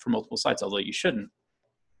for multiple sites, although you shouldn't.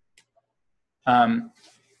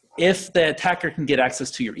 If the attacker can get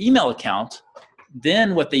access to your email account,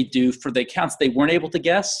 then what they do for the accounts they weren't able to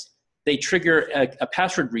guess, they trigger a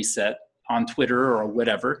password reset on Twitter or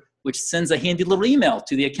whatever, which sends a handy little email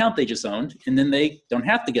to the account they just owned, and then they don't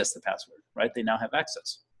have to guess the password, right? They now have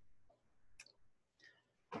access.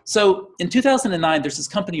 So in 2009, there's this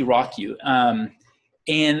company, RockU.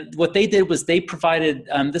 And what they did was they provided,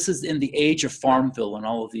 this is in the age of Farmville and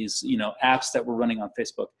all of these, apps that were running on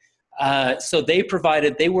Facebook. So they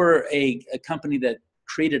were a company that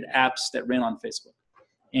created apps that ran on Facebook.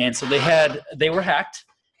 And so they were hacked,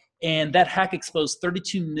 and that hack exposed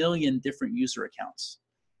 32 million different user accounts.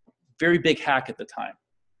 Very big hack at the time.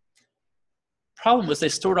 Problem was they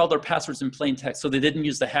stored all their passwords in plain text, so they didn't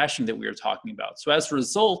use the hashing that we were talking about. So as a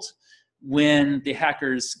result, when the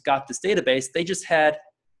hackers got this database, they just had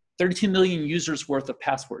 32 million users worth of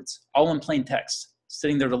passwords, all in plain text,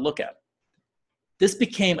 sitting there to look at. This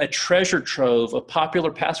became a treasure trove of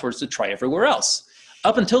popular passwords to try everywhere else.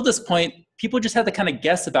 Up until this point, people just had to kind of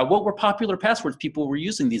guess about what were popular passwords people were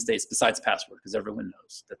using these days besides password, because everyone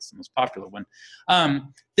knows that's the most popular one.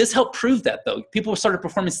 This helped prove that, though. People started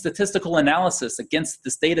performing statistical analysis against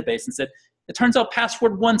this database and said, it turns out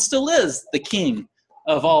password 1 still is the king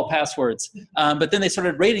of all passwords. But then they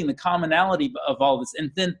started rating the commonality of all this.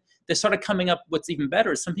 And then they started coming up, what's even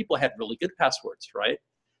better is some people had really good passwords, right?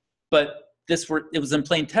 But it was in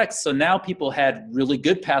plain text. So now people had really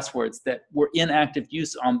good passwords that were in active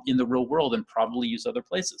use in the real world and probably used other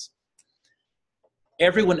places.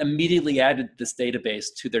 Everyone immediately added this database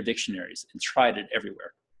to their dictionaries and tried it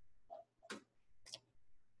everywhere.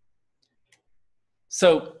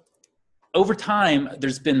 So over time,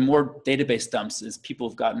 there's been more database dumps as people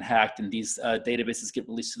have gotten hacked and these databases get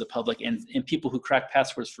released to the public, and people who crack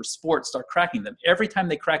passwords for sports start cracking them. Every time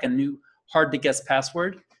they crack a new hard to guess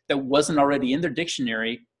password that wasn't already in their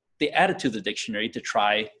dictionary, they add it to the dictionary to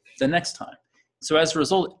try the next time. So as a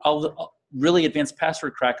result, all the really advanced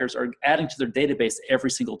password crackers are adding to their database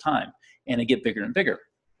every single time, and they get bigger and bigger.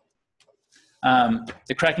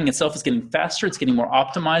 The cracking itself is getting faster, it's getting more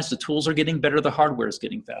optimized, the tools are getting better, the hardware is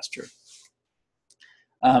getting faster.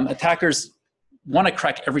 Attackers want to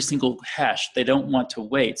crack every single hash. They don't want to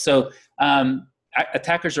wait. So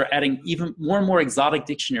attackers are adding even more and more exotic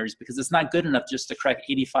dictionaries because it's not good enough just to crack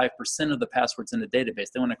 85% of the passwords in a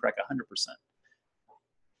database. They want to crack 100%.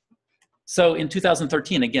 So in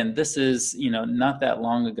 2013, again, this is not that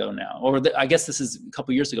long ago now, or I guess this is a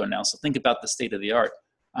couple years ago now. So think about the state of the art.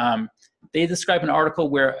 They describe an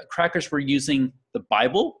article where crackers were using the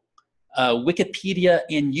Bible, Wikipedia,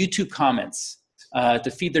 and YouTube comments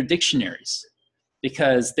to feed their dictionaries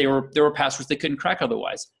because there were passwords they couldn't crack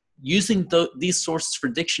otherwise. Using these sources for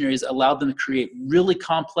dictionaries allowed them to create really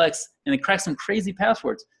complex and they cracked some crazy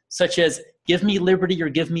passwords, such as "give me liberty" or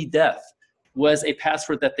 "give me death" was a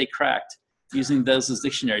password that they cracked using those as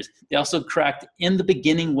dictionaries. They also cracked "in the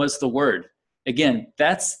beginning was the word." Again,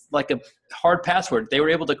 that's like a hard password. They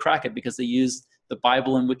were able to crack it because they used the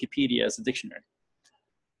Bible and Wikipedia as a dictionary.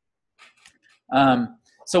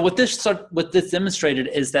 So what this demonstrated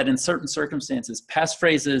is that in certain circumstances,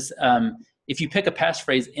 passphrases, if you pick a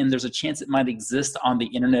passphrase and there's a chance it might exist on the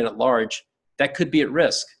internet at large, that could be at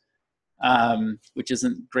risk, which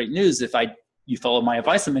isn't great news if you followed my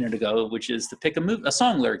advice a minute ago, which is to pick a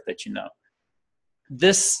song lyric that you know.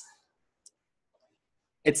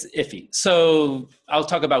 It's iffy. So I'll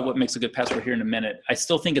talk about what makes a good password here in a minute. I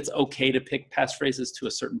still think it's okay to pick passphrases to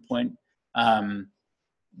a certain point,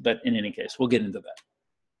 but in any case, we'll get into that.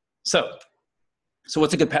 So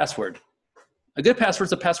what's a good password? A good password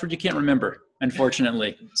is a password you can't remember,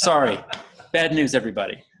 unfortunately. Sorry. Bad news,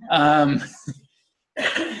 everybody.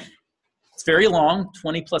 It's very long,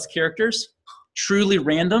 20 plus characters, truly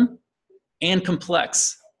random, and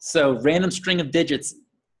complex. So random string of digits,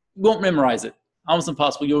 you won't memorize it. Almost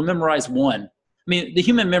impossible. You'll memorize one. I mean, the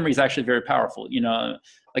human memory is actually very powerful.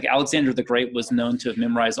 Like Alexander the Great was known to have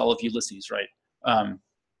memorized all of Ulysses, right?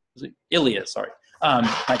 Was it Iliad, sorry.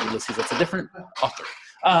 Not Ulysses, that's a different author.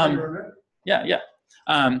 Yeah.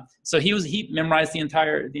 So he memorized the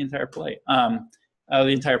entire play, the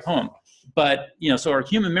entire poem. But so our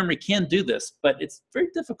human memory can do this, but it's very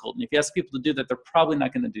difficult. And if you ask people to do that, they're probably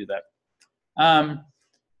not going to do that.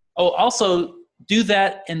 Also do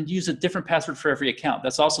that and use a different password for every account.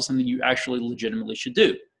 That's also something you actually legitimately should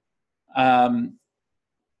do.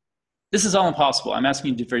 This is all impossible. I'm asking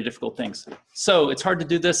you to do very difficult things. So it's hard to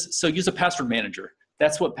do this. So use a password manager.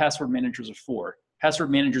 That's what password managers are for. Password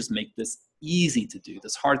managers make this easy to do,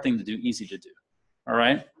 this hard thing to do, easy to do. All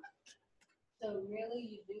right? So really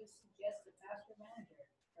you do suggest a password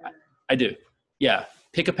manager? I do. Yeah.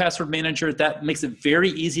 Pick a password manager. That makes it very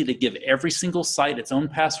easy to give every single site its own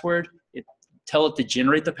password. Tell it to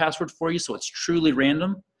generate the password for you so it's truly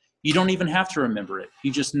random. You don't even have to remember it.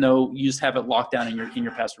 You just have it locked down in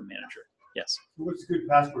your password manager. Yes. What's a good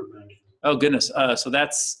password manager? Oh goodness.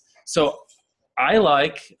 So I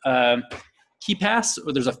like KeePass,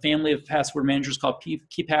 or there's a family of password managers called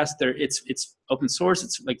KeePass. It's open source.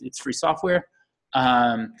 It's free software.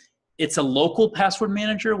 It's a local password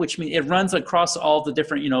manager, which means it runs across all the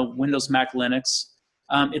different, Windows, Mac, Linux.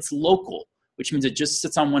 It's local, which means it just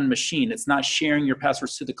sits on one machine. It's not sharing your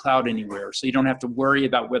passwords to the cloud anywhere. So you don't have to worry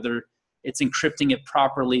about whether it's encrypting it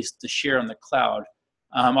properly to share on the cloud,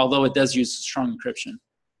 although it does use strong encryption.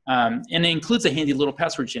 And it includes a handy little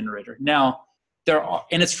password generator. Now,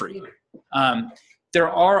 and it's free. There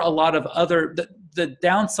are a lot of other, the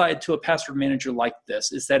downside to a password manager like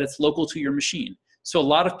this is that it's local to your machine. So a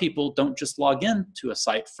lot of people don't just log in to a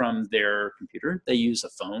site from their computer. They use a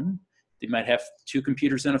phone. They might have 2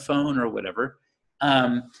 computers and a phone or whatever.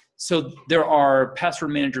 So there are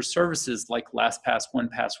password manager services like LastPass,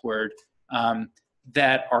 1Password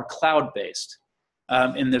that are cloud-based.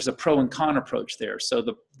 And there's a pro and con approach there. So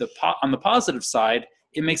on the positive side,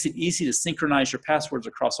 it makes it easy to synchronize your passwords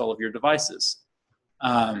across all of your devices.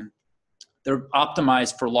 They're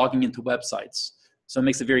optimized for logging into websites. So it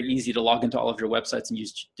makes it very easy to log into all of your websites and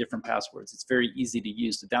use different passwords. It's very easy to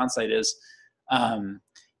use. The downside is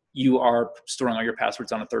you are storing all your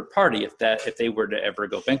passwords on a third party. If they were to ever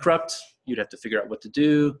go bankrupt, you'd have to figure out what to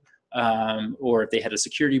do. Or if they had a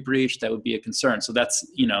security breach, that would be a concern. So that's,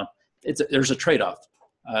 there's a trade-off.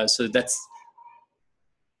 So that's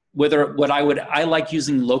I like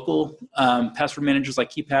using local password managers like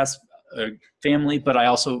KeePass family, but I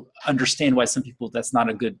also understand why some people, that's not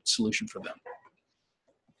a good solution for them.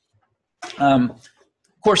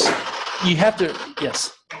 Of course, you have to,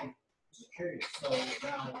 yes. Just curious, so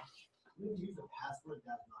now, when you use a password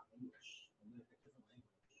that's not English, and if it's a different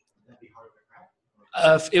language, would that be hard to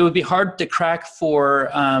crack? It would be hard to crack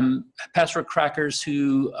for password crackers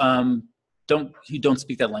who don't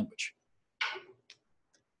speak that language.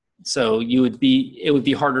 So it would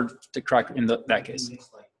be harder to crack in that case.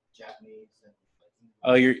 Like Japanese and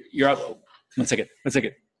Oh, you're up. One second.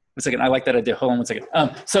 I like that idea. Hold on one second.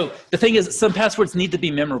 So the thing is, some passwords need to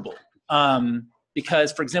be memorable.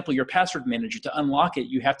 Because, for example, your password manager, to unlock it,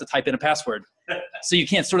 you have to type in a password. So you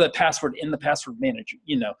can't store that password in the password manager,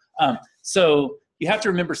 So you have to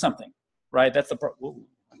remember something, right? That's the part. Whoa,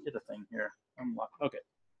 I hit a thing here. Unlock. Okay.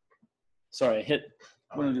 Sorry, I hit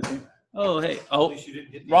one of the things. Oh, hey. Oh,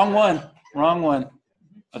 wrong one.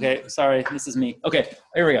 Okay, sorry. This is me. Okay,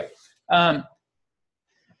 here we go.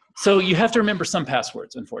 So you have to remember some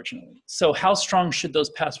passwords, unfortunately. So how strong should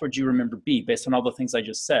those passwords you remember be based on all the things I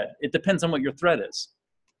just said? It depends on what your threat is.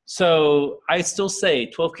 So I still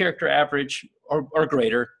say 12-character average or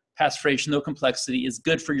greater, passphrase, no complexity is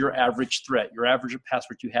good for your average threat, your average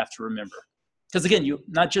password you have to remember. Because again,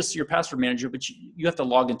 not just your password manager, but you have to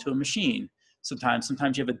log into a machine sometimes.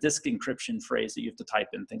 Sometimes you have a disk encryption phrase that you have to type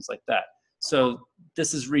in, things like that. So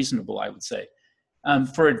this is reasonable, I would say.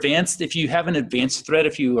 For advanced, if you have an advanced threat,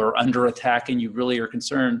 if you are under attack and you really are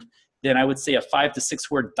concerned, then I would say a 5 to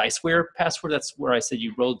 6 word diceware password. That's where I said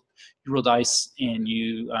you roll dice and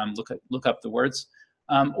you look up the words.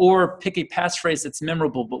 Or pick a passphrase that's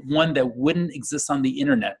memorable, but one that wouldn't exist on the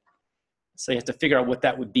internet. So you have to figure out what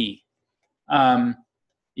that would be.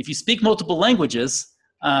 If you speak multiple languages,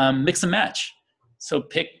 mix and match. So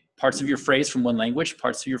pick parts of your phrase from one language,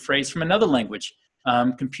 parts of your phrase from another language.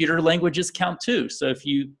 Computer languages count too. So if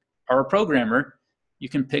you are a programmer, you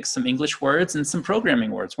can pick some English words and some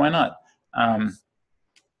programming words. Why not? All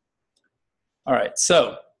right,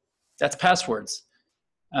 so that's passwords.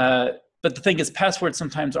 But the thing is, passwords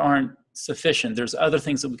sometimes aren't sufficient. There's other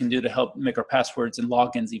things that we can do to help make our passwords and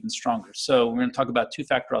logins even stronger. So we're going to talk about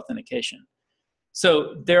two-factor authentication.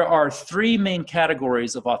 So there are 3 main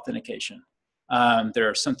categories of authentication.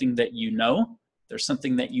 There's something that you know, there's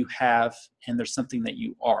something that you have, and there's something that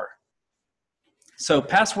you are. So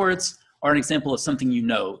passwords are an example of something you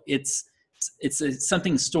know. It's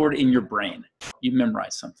something stored in your brain. You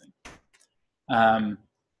memorize something.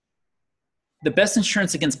 The best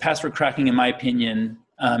insurance against password cracking, in my opinion,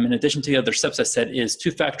 in addition to the other steps I said, is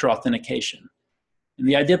two-factor authentication. And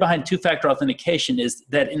the idea behind two-factor authentication is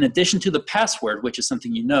that in addition to the password, which is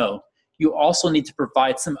something you know, you also need to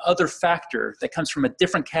provide some other factor that comes from a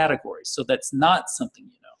different category, so that's not something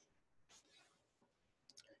you know.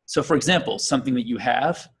 So for example, something you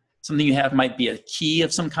have might be a key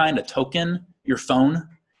of some kind, a token. Your phone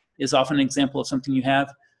is often an example of something you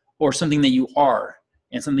have, or something that you are.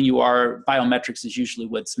 And something you are, biometrics is usually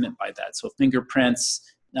what's meant by that. So fingerprints,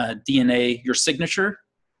 DNA, your signature.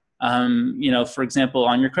 For example,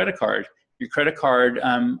 on your credit card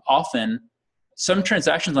often, some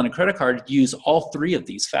transactions on a credit card use all 3 of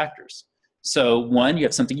these factors. So one, you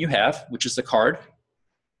have something you have, which is the card.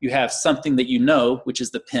 You have something that you know, which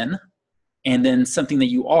is the PIN. And then something that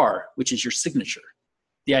you are, which is your signature.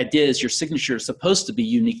 The idea is your signature is supposed to be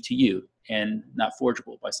unique to you and not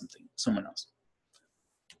forgeable by someone else.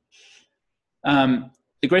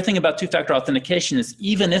 The great thing about two-factor authentication is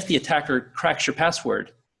even if the attacker cracks your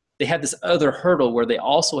password, they have this other hurdle where they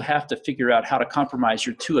also have to figure out how to compromise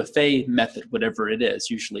your 2FA method, whatever it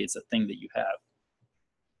is. Usually it's a thing that you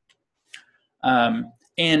have.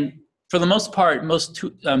 And for the most part, most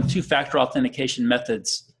two-factor authentication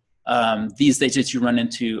methods these days that you run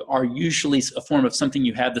into are usually a form of something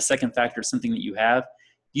you have, the second factor, something that you have.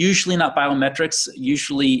 Usually not biometrics.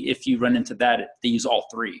 Usually if you run into that, they use all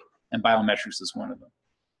three, and biometrics is one of them.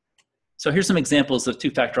 So here's some examples of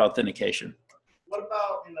two-factor authentication. What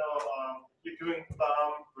about, you're doing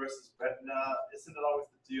thumb versus retina? Isn't it always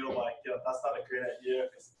the deal, like, that's not a great idea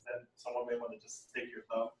because then someone may want to just take your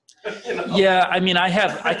thumb? Yeah, I mean,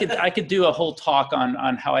 I could do a whole talk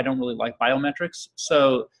on how I don't really like biometrics.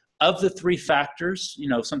 So of the three factors,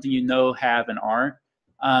 something have and aren't,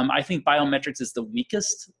 I think biometrics is the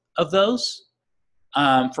weakest of those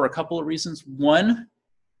for a couple of reasons. One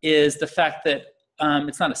is the fact that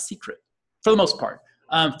it's not a secret for the most part.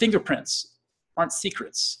 Fingerprints aren't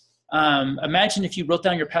secrets. Imagine if you wrote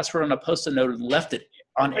down your password on a Post-it note and left it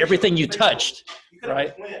on everything you touched,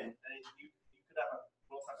 right? You could have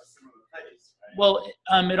both have a similar place, right? Well,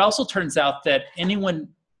 it also turns out that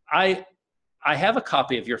I have a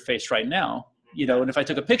copy of your face right now, and if I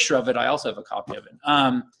took a picture of it, I also have a copy of it.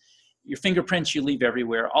 Your fingerprints you leave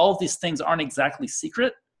everywhere. All of these things aren't exactly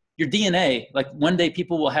secret. Your DNA, like one day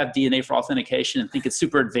people will have DNA for authentication and think it's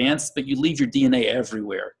super advanced, but you leave your DNA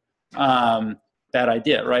everywhere. Bad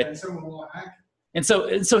idea, right? And someone will hack it. And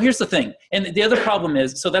so here's the thing. And the other problem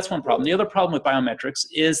is, so that's one problem. The other problem with biometrics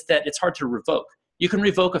is that it's hard to revoke. You can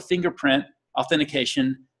revoke a fingerprint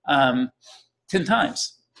authentication 10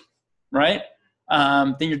 times, right?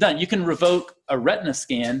 Then you're done. You can revoke a retina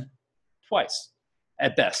scan twice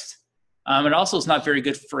at best. It also is not very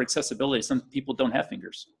good for accessibility. Some people don't have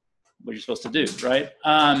fingers. What you're supposed to do, right?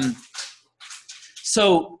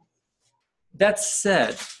 So that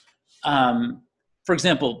said, for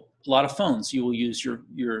example, a lot of phones, you will use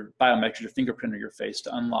your biometric, your fingerprint or your face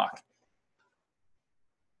to unlock.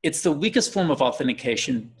 It's the weakest form of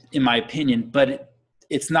authentication, in my opinion, but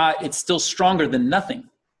it's still stronger than nothing,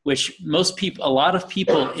 which a lot of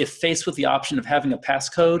people, if faced with the option of having a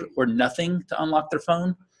passcode or nothing to unlock their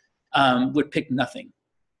phone, would pick nothing.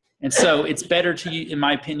 And so it's better in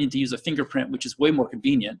my opinion, to use a fingerprint, which is way more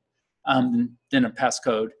convenient than a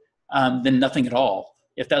passcode, than nothing at all,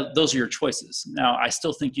 if those are your choices. Now, I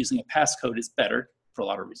still think using a passcode is better for a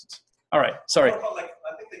lot of reasons. All right, sorry. I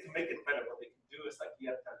think they can make it better. What they can do is you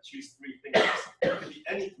have to choose 3 fingers. It could be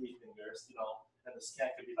any 3 fingers, and the scan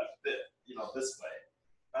could be like this, this way.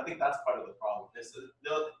 I think that's part of the problem.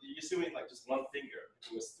 You're assuming just one finger.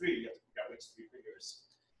 If it was 3, you have to figure out which 3 fingers.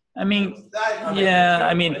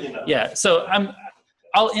 Yeah. So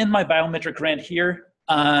I'll end my biometric rant here.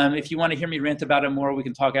 If you want to hear me rant about it more, we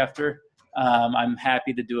can talk after. I'm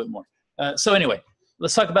happy to do it more. So anyway,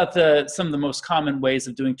 let's talk about some of the most common ways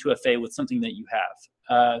of doing 2FA with something that you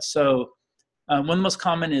have. One of the most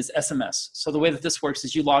common is SMS. So the way that this works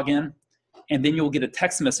is you log in, and then you'll get a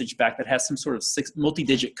text message back that has some sort of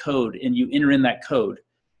multi-digit code, and you enter in that code.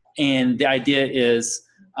 And the idea is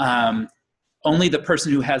only the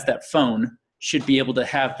person who has that phone should be able to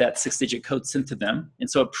have that 6-digit code sent to them. And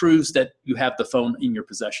so it proves that you have the phone in your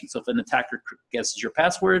possession. So if an attacker guesses your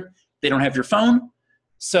password, they don't have your phone,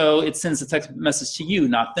 so it sends a text message to you,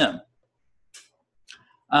 not them.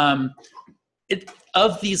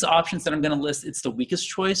 Of these options that I'm going to list, it's the weakest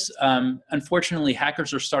choice. Unfortunately,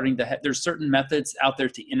 hackers are starting to there's certain methods out there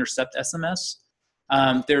to intercept SMS.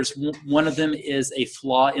 There's one of them is a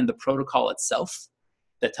flaw in the protocol itself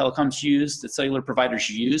that telecoms use, that cellular providers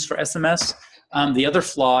use for SMS. The other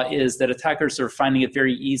flaw is that attackers are finding it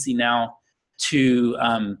very easy now to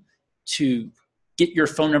get your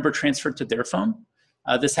phone number transferred to their phone.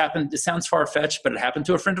 This sounds far-fetched, but it happened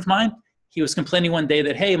to a friend of mine. He was complaining one day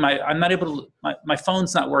that, hey, my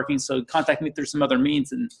phone's not working, so contact me through some other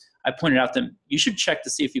means. And I pointed out to him, you should check to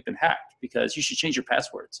see if you've been hacked, because you should change your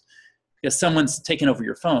passwords, because someone's taken over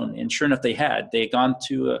your phone. And sure enough, they had gone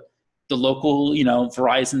to the local,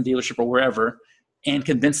 Verizon dealership or wherever, and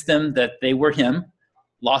convinced them that they were him,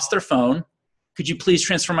 lost their phone. Could you please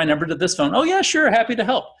transfer my number to this phone? Oh yeah, sure, happy to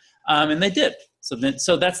help. And they did. So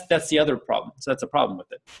that's the other problem. So that's a problem with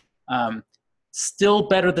it. Still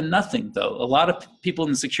better than nothing, though. A lot of people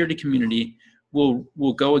in the security community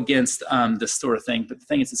will go against this sort of thing. But the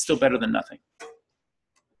thing is, it's still better than nothing.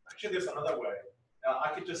 Actually, there's another way.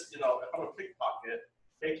 I could just, if I'm a pickpocket,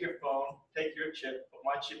 take your phone, take your chip, put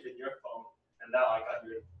my chip in your phone, and now I got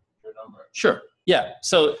your number. Sure. Yeah.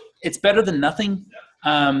 So it's better than nothing,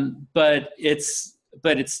 but it's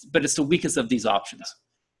the weakest of these options.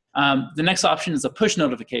 The next option is a push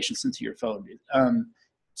notification sent to your phone.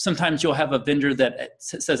 Sometimes you'll have a vendor that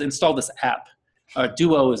says install this app.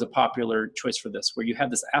 Duo is a popular choice for this, where you have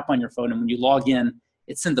this app on your phone, and when you log in,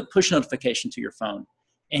 it sends a push notification to your phone,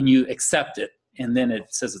 and you accept it, and then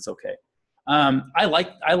it says it's okay. I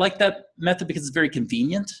like that method because it's very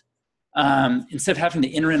convenient. Instead of having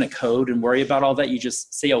to enter in a code and worry about all that, you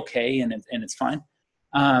just say okay, and it's fine.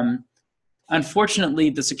 Unfortunately,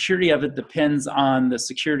 the security of it depends on the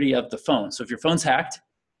security of the phone. So if your phone's hacked,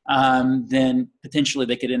 then potentially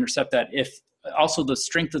they could intercept that. If also the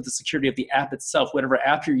strength of the security of the app itself, whatever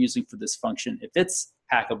app you're using for this function, if it's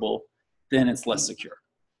hackable, then it's less secure.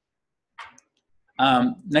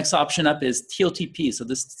 Next option up is TOTP. So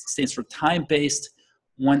this stands for time-based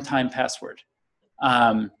one-time password.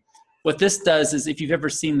 What this does is, if you've ever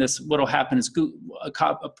seen this, what will happen is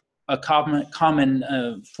a common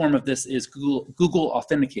form of this is Google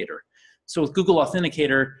Authenticator. So with Google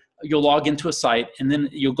Authenticator, you'll log into a site, and then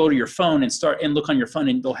you'll go to your phone and look on your phone,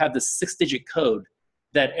 and they'll have this 6-digit code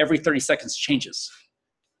that every 30 seconds changes.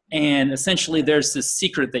 And essentially, there's this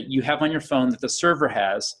secret that you have on your phone that the server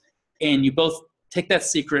has, and you both take that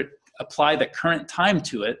secret, apply the current time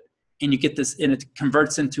to it, and you get this, and it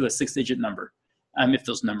converts into a 6-digit number. If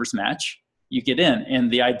those numbers match, you get in.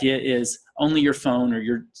 And the idea is only your phone or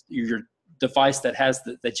your device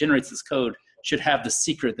that generates this code should have the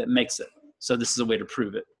secret that makes it. So this is a way to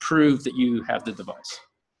prove it. Prove that you have the device.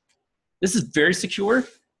 This is very secure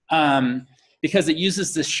because it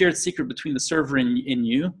uses this shared secret between the server and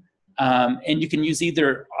you. And you can use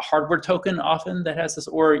either a hardware token often that has this,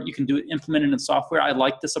 or you can implement it in software. I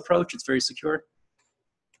like this approach. It's very secure.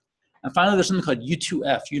 And finally, there's something called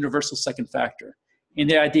U2F, Universal Second Factor. And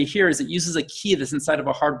the idea here is it uses a key that's inside of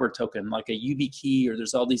a hardware token, like a YubiKey, or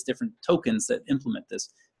there's all these different tokens that implement this.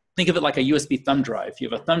 Think of it like a USB thumb drive. You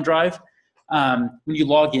have a thumb drive. When you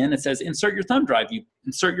log in, it says, insert your thumb drive. You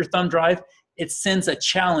insert your thumb drive. It sends a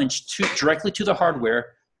challenge directly to the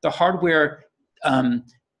hardware. The hardware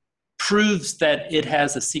proves that it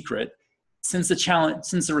has a secret, sends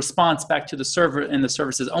the response back to the server, and the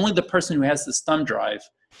server says, only the person who has this thumb drive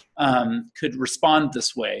could respond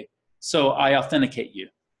this way, so I authenticate you.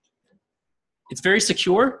 It's very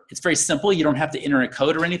secure. It's very simple. You don't have to enter a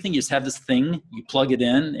code or anything. You just have this thing. You plug it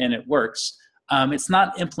in, and it works. It's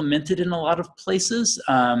not implemented in a lot of places.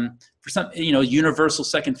 For some, universal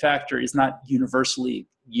second factor is not universally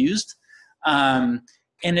used. And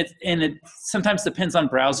it sometimes depends on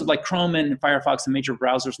browser. Like Chrome and Firefox and major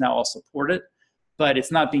browsers now all support it, but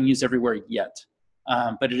it's not being used everywhere yet.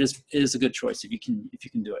 But it is a good choice if you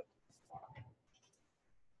can do it.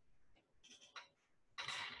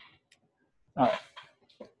 All right.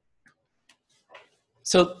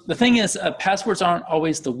 So the thing is, passwords aren't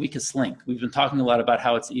always the weakest link. We've been talking a lot about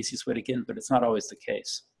how it's the easiest way to get in, but it's not always the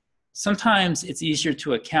case. Sometimes it's easier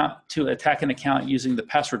to attack an account using the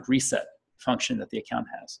password reset function that the account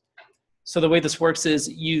has. So the way this works is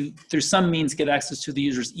you, through some means, get access to the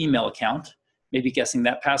user's email account, maybe guessing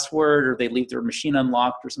that password, or they leave their machine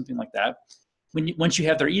unlocked or something like that. Once you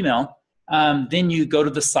have their email, then you go to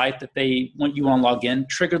the site that you want to log in,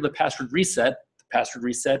 trigger the password reset. The password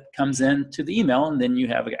reset comes in to the email, and then you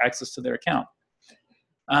have access to their account.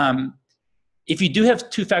 If you do have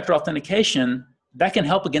two-factor authentication, that can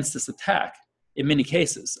help against this attack in many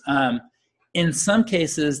cases. In some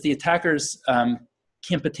cases, the attackers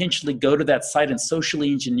can potentially go to that site and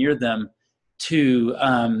socially engineer them to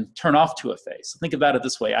turn off 2FA. So think about it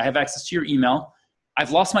this way. I have access to your email.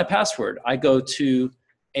 I've lost my password. I go to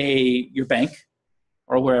your bank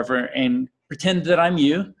or wherever and pretend that I'm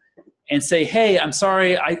you and say, hey, I'm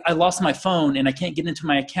sorry, I lost my phone and I can't get into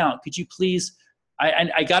my account. Could you please,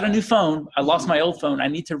 I got a new phone. I lost my old phone. I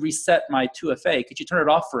need to reset my 2FA. Could you turn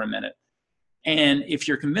it off for a minute? And if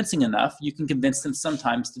you're convincing enough, you can convince them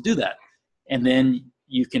sometimes to do that. And then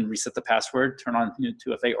you can reset the password, turn on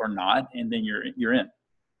 2FA or not, and then you're in.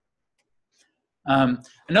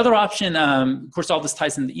 Another option, of course, all this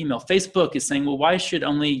ties into email. Facebook is saying, well, why should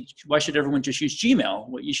everyone just use Gmail?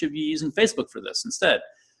 Well, you should be using Facebook for this instead.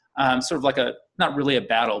 Sort of like not really a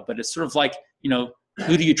battle, but it's sort of like,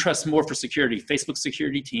 who do you trust more for security, Facebook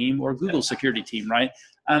security team or Google security team, right?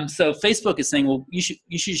 So Facebook is saying, well, you should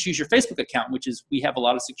just use your Facebook account, which is, we have a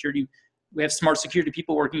lot of security. We have smart security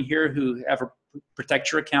people working here who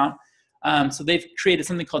protect your account. So they've created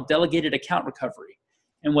something called delegated account recovery.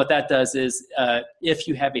 And what that does is, if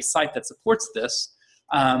you have a site that supports this,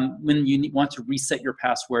 when you want to reset your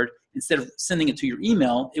password, instead of sending it to your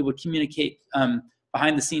email, it would communicate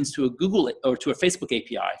behind the scenes to a Google or to a Facebook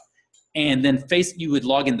API. And then you would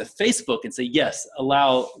log into Facebook and say, yes,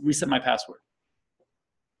 reset my password.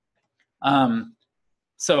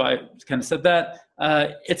 So I kind of said that.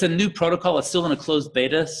 It's a new protocol. It's still in a closed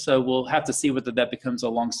beta, so we'll have to see whether that becomes a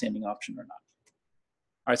long-standing option or not.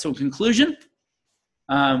 All right, so in conclusion,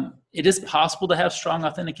 it is possible to have strong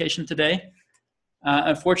authentication today.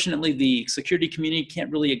 Unfortunately, the security community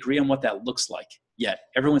can't really agree on what that looks like yet.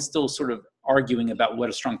 Everyone's still sort of arguing about what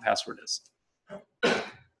a strong password is.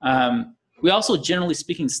 We also, generally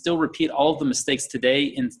speaking, still repeat all of the mistakes today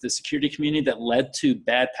in the security community that led to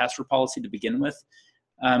bad password policy to begin with.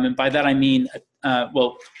 And by that I mean,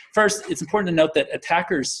 well, first, it's important to note that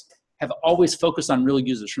attackers have always focused on real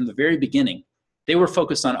users from the very beginning. They were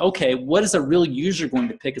focused on, okay, what is a real user going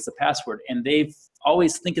to pick as a password? And they've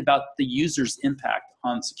always think about the user's impact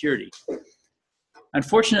on security.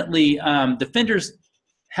 Unfortunately, defenders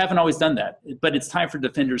haven't always done that, but it's time for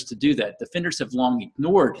defenders to do that. Defenders have long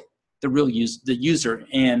ignored the user.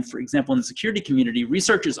 And for example, in the security community,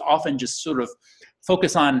 researchers often just sort of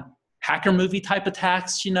focus on hacker movie type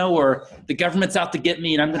attacks, you know, or the government's out to get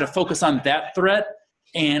me and I'm going to focus on that threat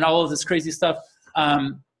and all of this crazy stuff.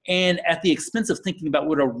 And at the expense of thinking about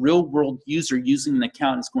what a real world user using an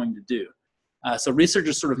account is going to do. So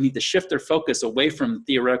researchers sort of need to shift their focus away from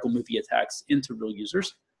theoretical movie attacks into real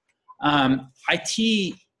users.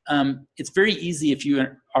 IT, it's very easy if you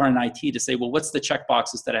are in IT to say, well, what's the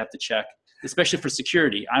checkboxes that I have to check, especially for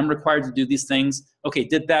security? I'm required to do these things. Okay,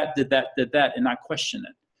 did that, and not question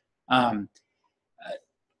it.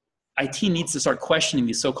 IT needs to start questioning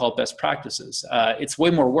these so-called best practices. It's way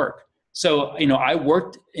more work. So, you know, I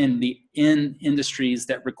worked in industries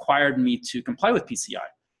that required me to comply with PCI.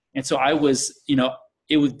 And so I was, you know,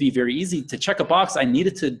 it would be very easy to check a box. I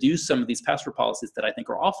needed to do some of these password policies that I think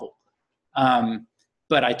are awful.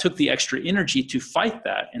 But I took the extra energy to fight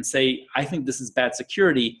that and say, I think this is bad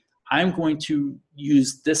security. I'm going to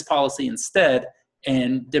use this policy instead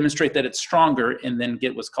and demonstrate that it's stronger and then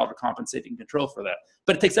get what's called a compensating control for that.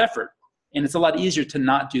 But it takes effort. And it's a lot easier to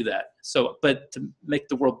not do that. So, but to make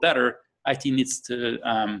the world better, IT needs to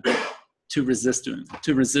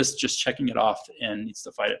resist just checking it off and needs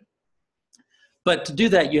to fight it. But to do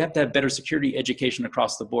that, you have to have better security education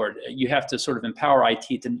across the board. You have to sort of empower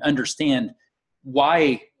IT to understand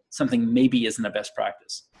why something maybe isn't a best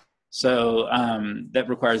practice. So that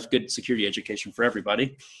requires good security education for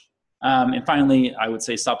everybody. And finally, I would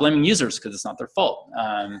say stop blaming users because it's not their fault.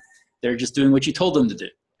 They're just doing what you told them to do.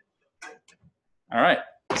 All right,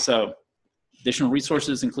 so additional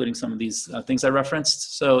resources, including some of these things I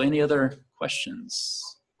referenced. So any other questions?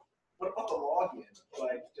 What about the login?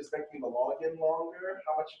 Like just making the login longer?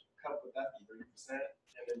 How much would that be? 30% an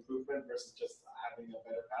improvement versus just having a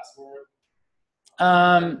better password?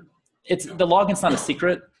 It's the login's not a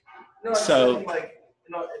secret. No, I'm saying like,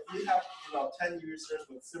 you know, if you have, you know, 10 users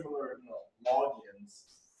with similar, you know, logins,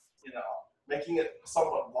 you know, making it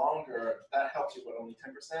somewhat longer, that helps you with only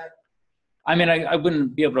 10%. I mean, I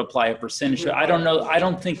wouldn't be able to apply a percentage. I don't know. I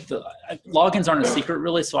don't think the logins aren't a secret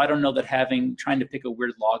really. So I don't know that trying to pick a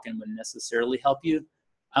weird login would necessarily help you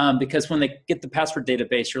because when they get the password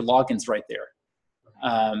database, your login's right there.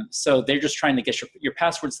 So they're just trying to get your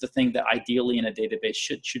password's the thing that ideally in a database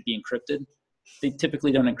should be encrypted. They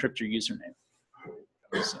typically don't encrypt your username.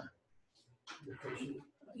 So,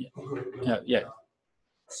 yeah.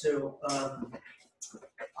 So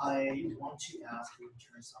I want to ask you in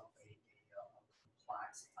terms of a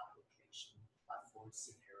complex application platform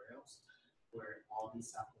scenarios where all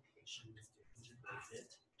these applications are integrated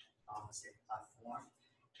on the same platform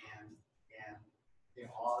and they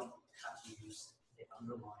all have to use the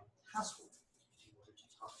underlying password in order to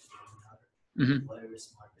talk to one another. Mm-hmm. Whether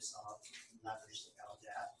it's Microsoft leverage the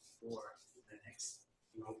LDAP or the next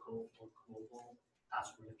local or global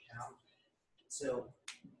password account. So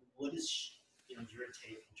what is your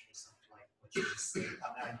take in terms of like what you just said? I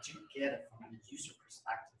mean, I do get it from a user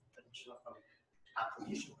perspective, but from an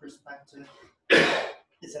application perspective,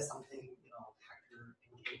 is that something hacker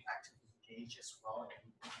actively engage as well?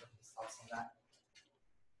 And thoughts on that?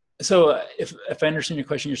 So if I understand your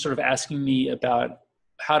question, you're sort of asking me about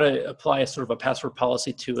how to apply a sort of a password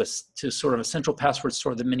policy to sort of a central password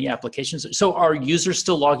store, the many applications. So are users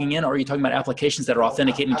still logging in, or are you talking about applications that are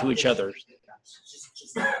authenticating to each other?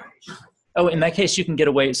 Just Oh, in that case, you can get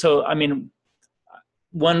away. So, I mean,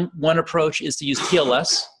 one approach is to use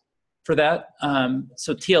TLS for that.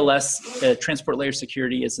 So TLS, transport layer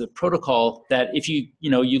security, is a protocol that if you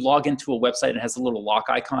log into a website and it has a little lock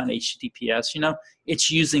icon, HTTPS,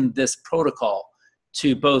 it's using this protocol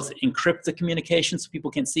to both encrypt the communication so people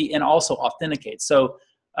can see and also authenticate. So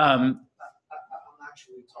I'm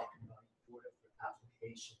actually talking about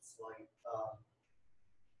applications like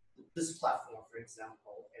this platform, for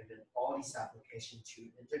example, and then all these applications to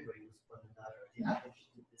integrate with one another. The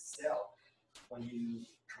application itself, when you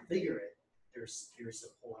configure it, there's a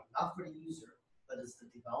point, not for the user, but it's the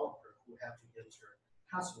developer who have to enter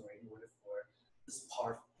password in order for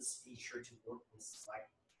this feature to work with like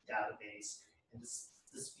database, and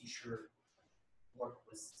this feature work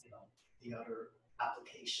with the other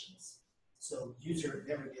applications. So user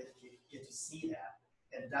never get to see that,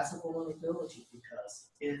 and that's a vulnerability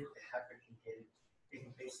because if the hacker can get it, they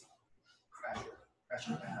can basically crash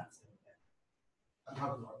your apps. And I'm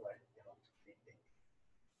talking about like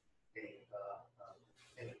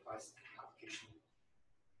enterprise application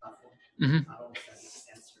platform. Mhm. I don't know if that makes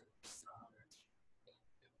sense or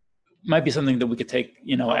Might be something that we could take,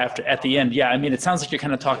 after at the end. Yeah, I mean, it sounds like you're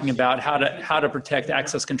kind of talking about how to protect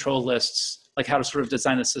access control lists, like how to sort of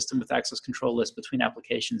design a system with access control lists between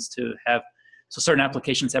applications to have, so certain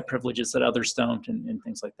applications have privileges that others don't, and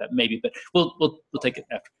things like that. Maybe, but we'll take it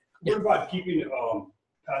after. What about keeping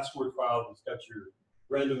password file that's got your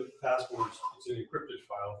random passwords? It's an encrypted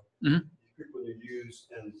file. Mhm. You pick what you use,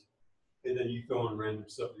 and then you throw in random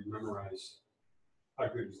stuff you memorize. How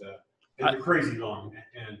good is that? And they're crazy long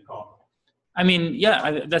and complex. I mean,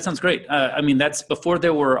 yeah, that sounds great. I mean, that's before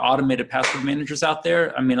there were automated password managers out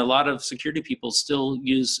there. I mean, a lot of security people still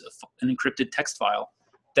use an encrypted text file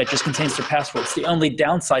that just contains their passwords. The only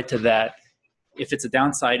downside to that, if it's a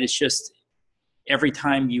downside, is just every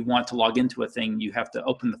time you want to log into a thing, you have to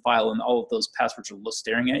open the file and all of those passwords are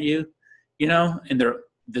staring at you, and they're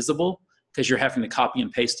visible because you're having to copy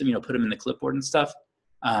and paste them, put them in the clipboard and stuff.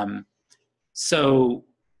 So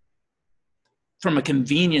from a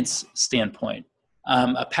convenience standpoint,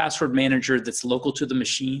 a password manager that's local to the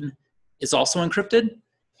machine is also encrypted,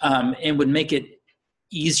 and would make it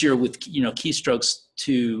easier with keystrokes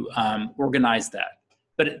to organize that.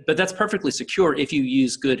 But that's perfectly secure if you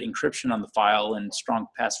use good encryption on the file and strong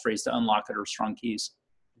passphrase to unlock it or strong keys.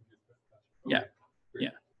 Yeah.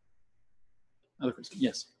 Other question?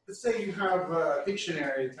 Yes. Let's say you have a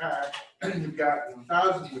dictionary attack, and you've got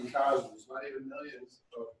thousands and thousands, not even millions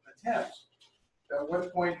of attempts. At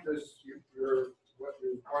what point does what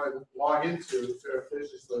you want to log into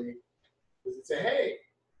surreptitiously, does it say, hey,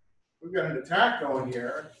 we've got an attack going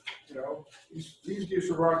here, these use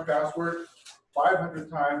the wrong password 500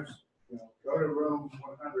 times, go to room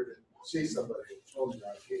 100 and see somebody who's holding your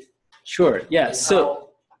ID. Sure, yeah, so.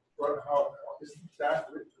 How isn't that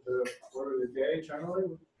the order of the day generally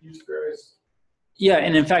with these various? Yeah,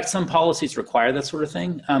 and in fact, some policies require that sort of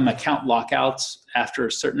thing. Account lockouts after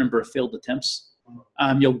a certain number of failed attempts.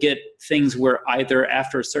 You'll get things where either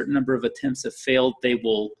after a certain number of attempts have failed, they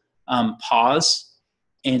will pause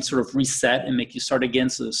and sort of reset and make you start again,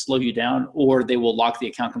 so to slow you down, or they will lock the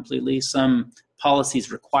account completely. Some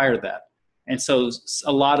policies require that. And so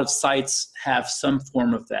a lot of sites have some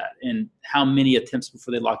form of that, and how many attempts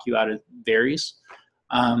before they lock you out, it varies.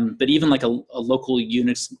 But even like a local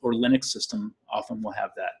Unix or Linux system often will have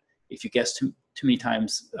that. If you guess too many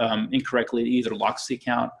times incorrectly, it either locks the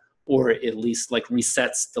account or at least like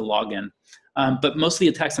resets the login. But most of the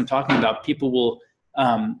attacks I'm talking about, people will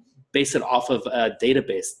base it off of a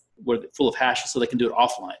database full of hashes so they can do it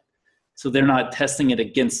offline. So they're not testing it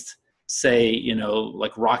against, say,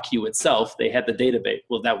 like RockU itself. They had the database.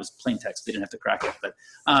 Well, that was plain text. They didn't have to crack it. But,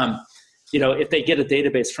 if they get a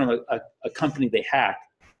database from a company they hack,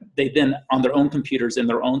 they then, on their own computers in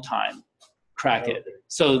their own time, crack it.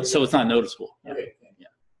 So it's not noticeable. Yeah. Okay. Yeah.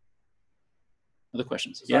 Other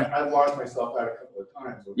questions? So Yeah. I've logged myself out a couple of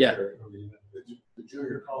times over Yeah. there, the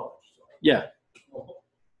junior college. So. Yeah.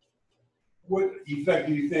 What effect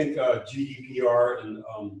do you think GDPR and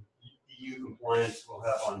EU compliance will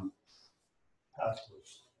have on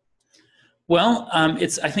passwords? Well,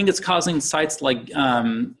 I think it's causing sites like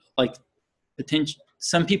potential.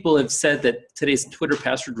 Some people have said that today's Twitter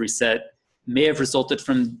password reset may have resulted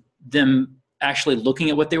from them actually looking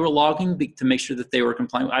at what they were logging to make sure that they were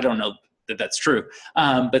compliant. I don't know that that's true,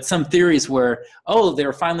 but some theories were, they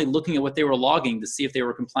were finally looking at what they were logging to see if they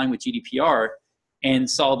were complying with GDPR, and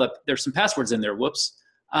saw that there's some passwords in there. Whoops.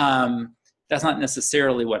 That's not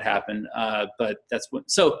necessarily what happened, but that's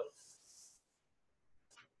what. So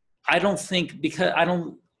I don't think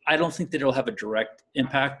that it'll have a direct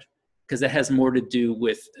impact, because that has more to do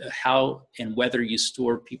with how and whether you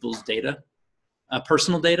store people's data,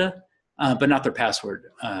 personal data, but not their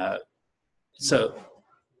password. So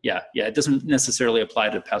yeah, it doesn't necessarily apply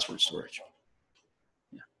to password storage.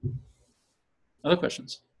 Yeah. Other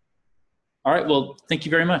questions? All right, well, thank you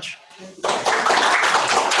very much.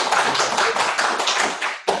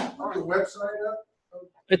 On the website up?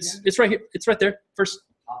 It's right here. It's right there. First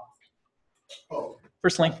Oh.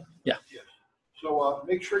 link. Yeah. So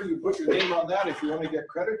make sure you put your name on that if you want to get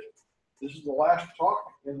credit. This is the last talk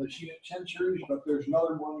in the Unit 10 series, but there's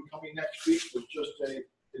another one coming next week. It's just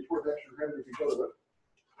it's worth extra credit if you go to it.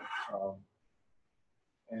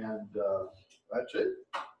 That's it.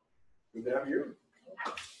 Good to have you.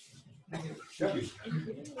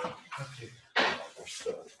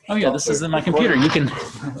 Oh yeah, this is in my computer. You can.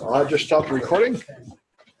 I just stopped the recording.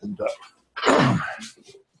 And,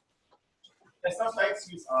 And some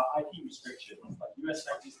sites use IP restrictions. Like US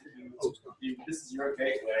sites used to do, this is your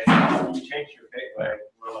gateway. When you change your gateway,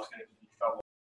 we're not going to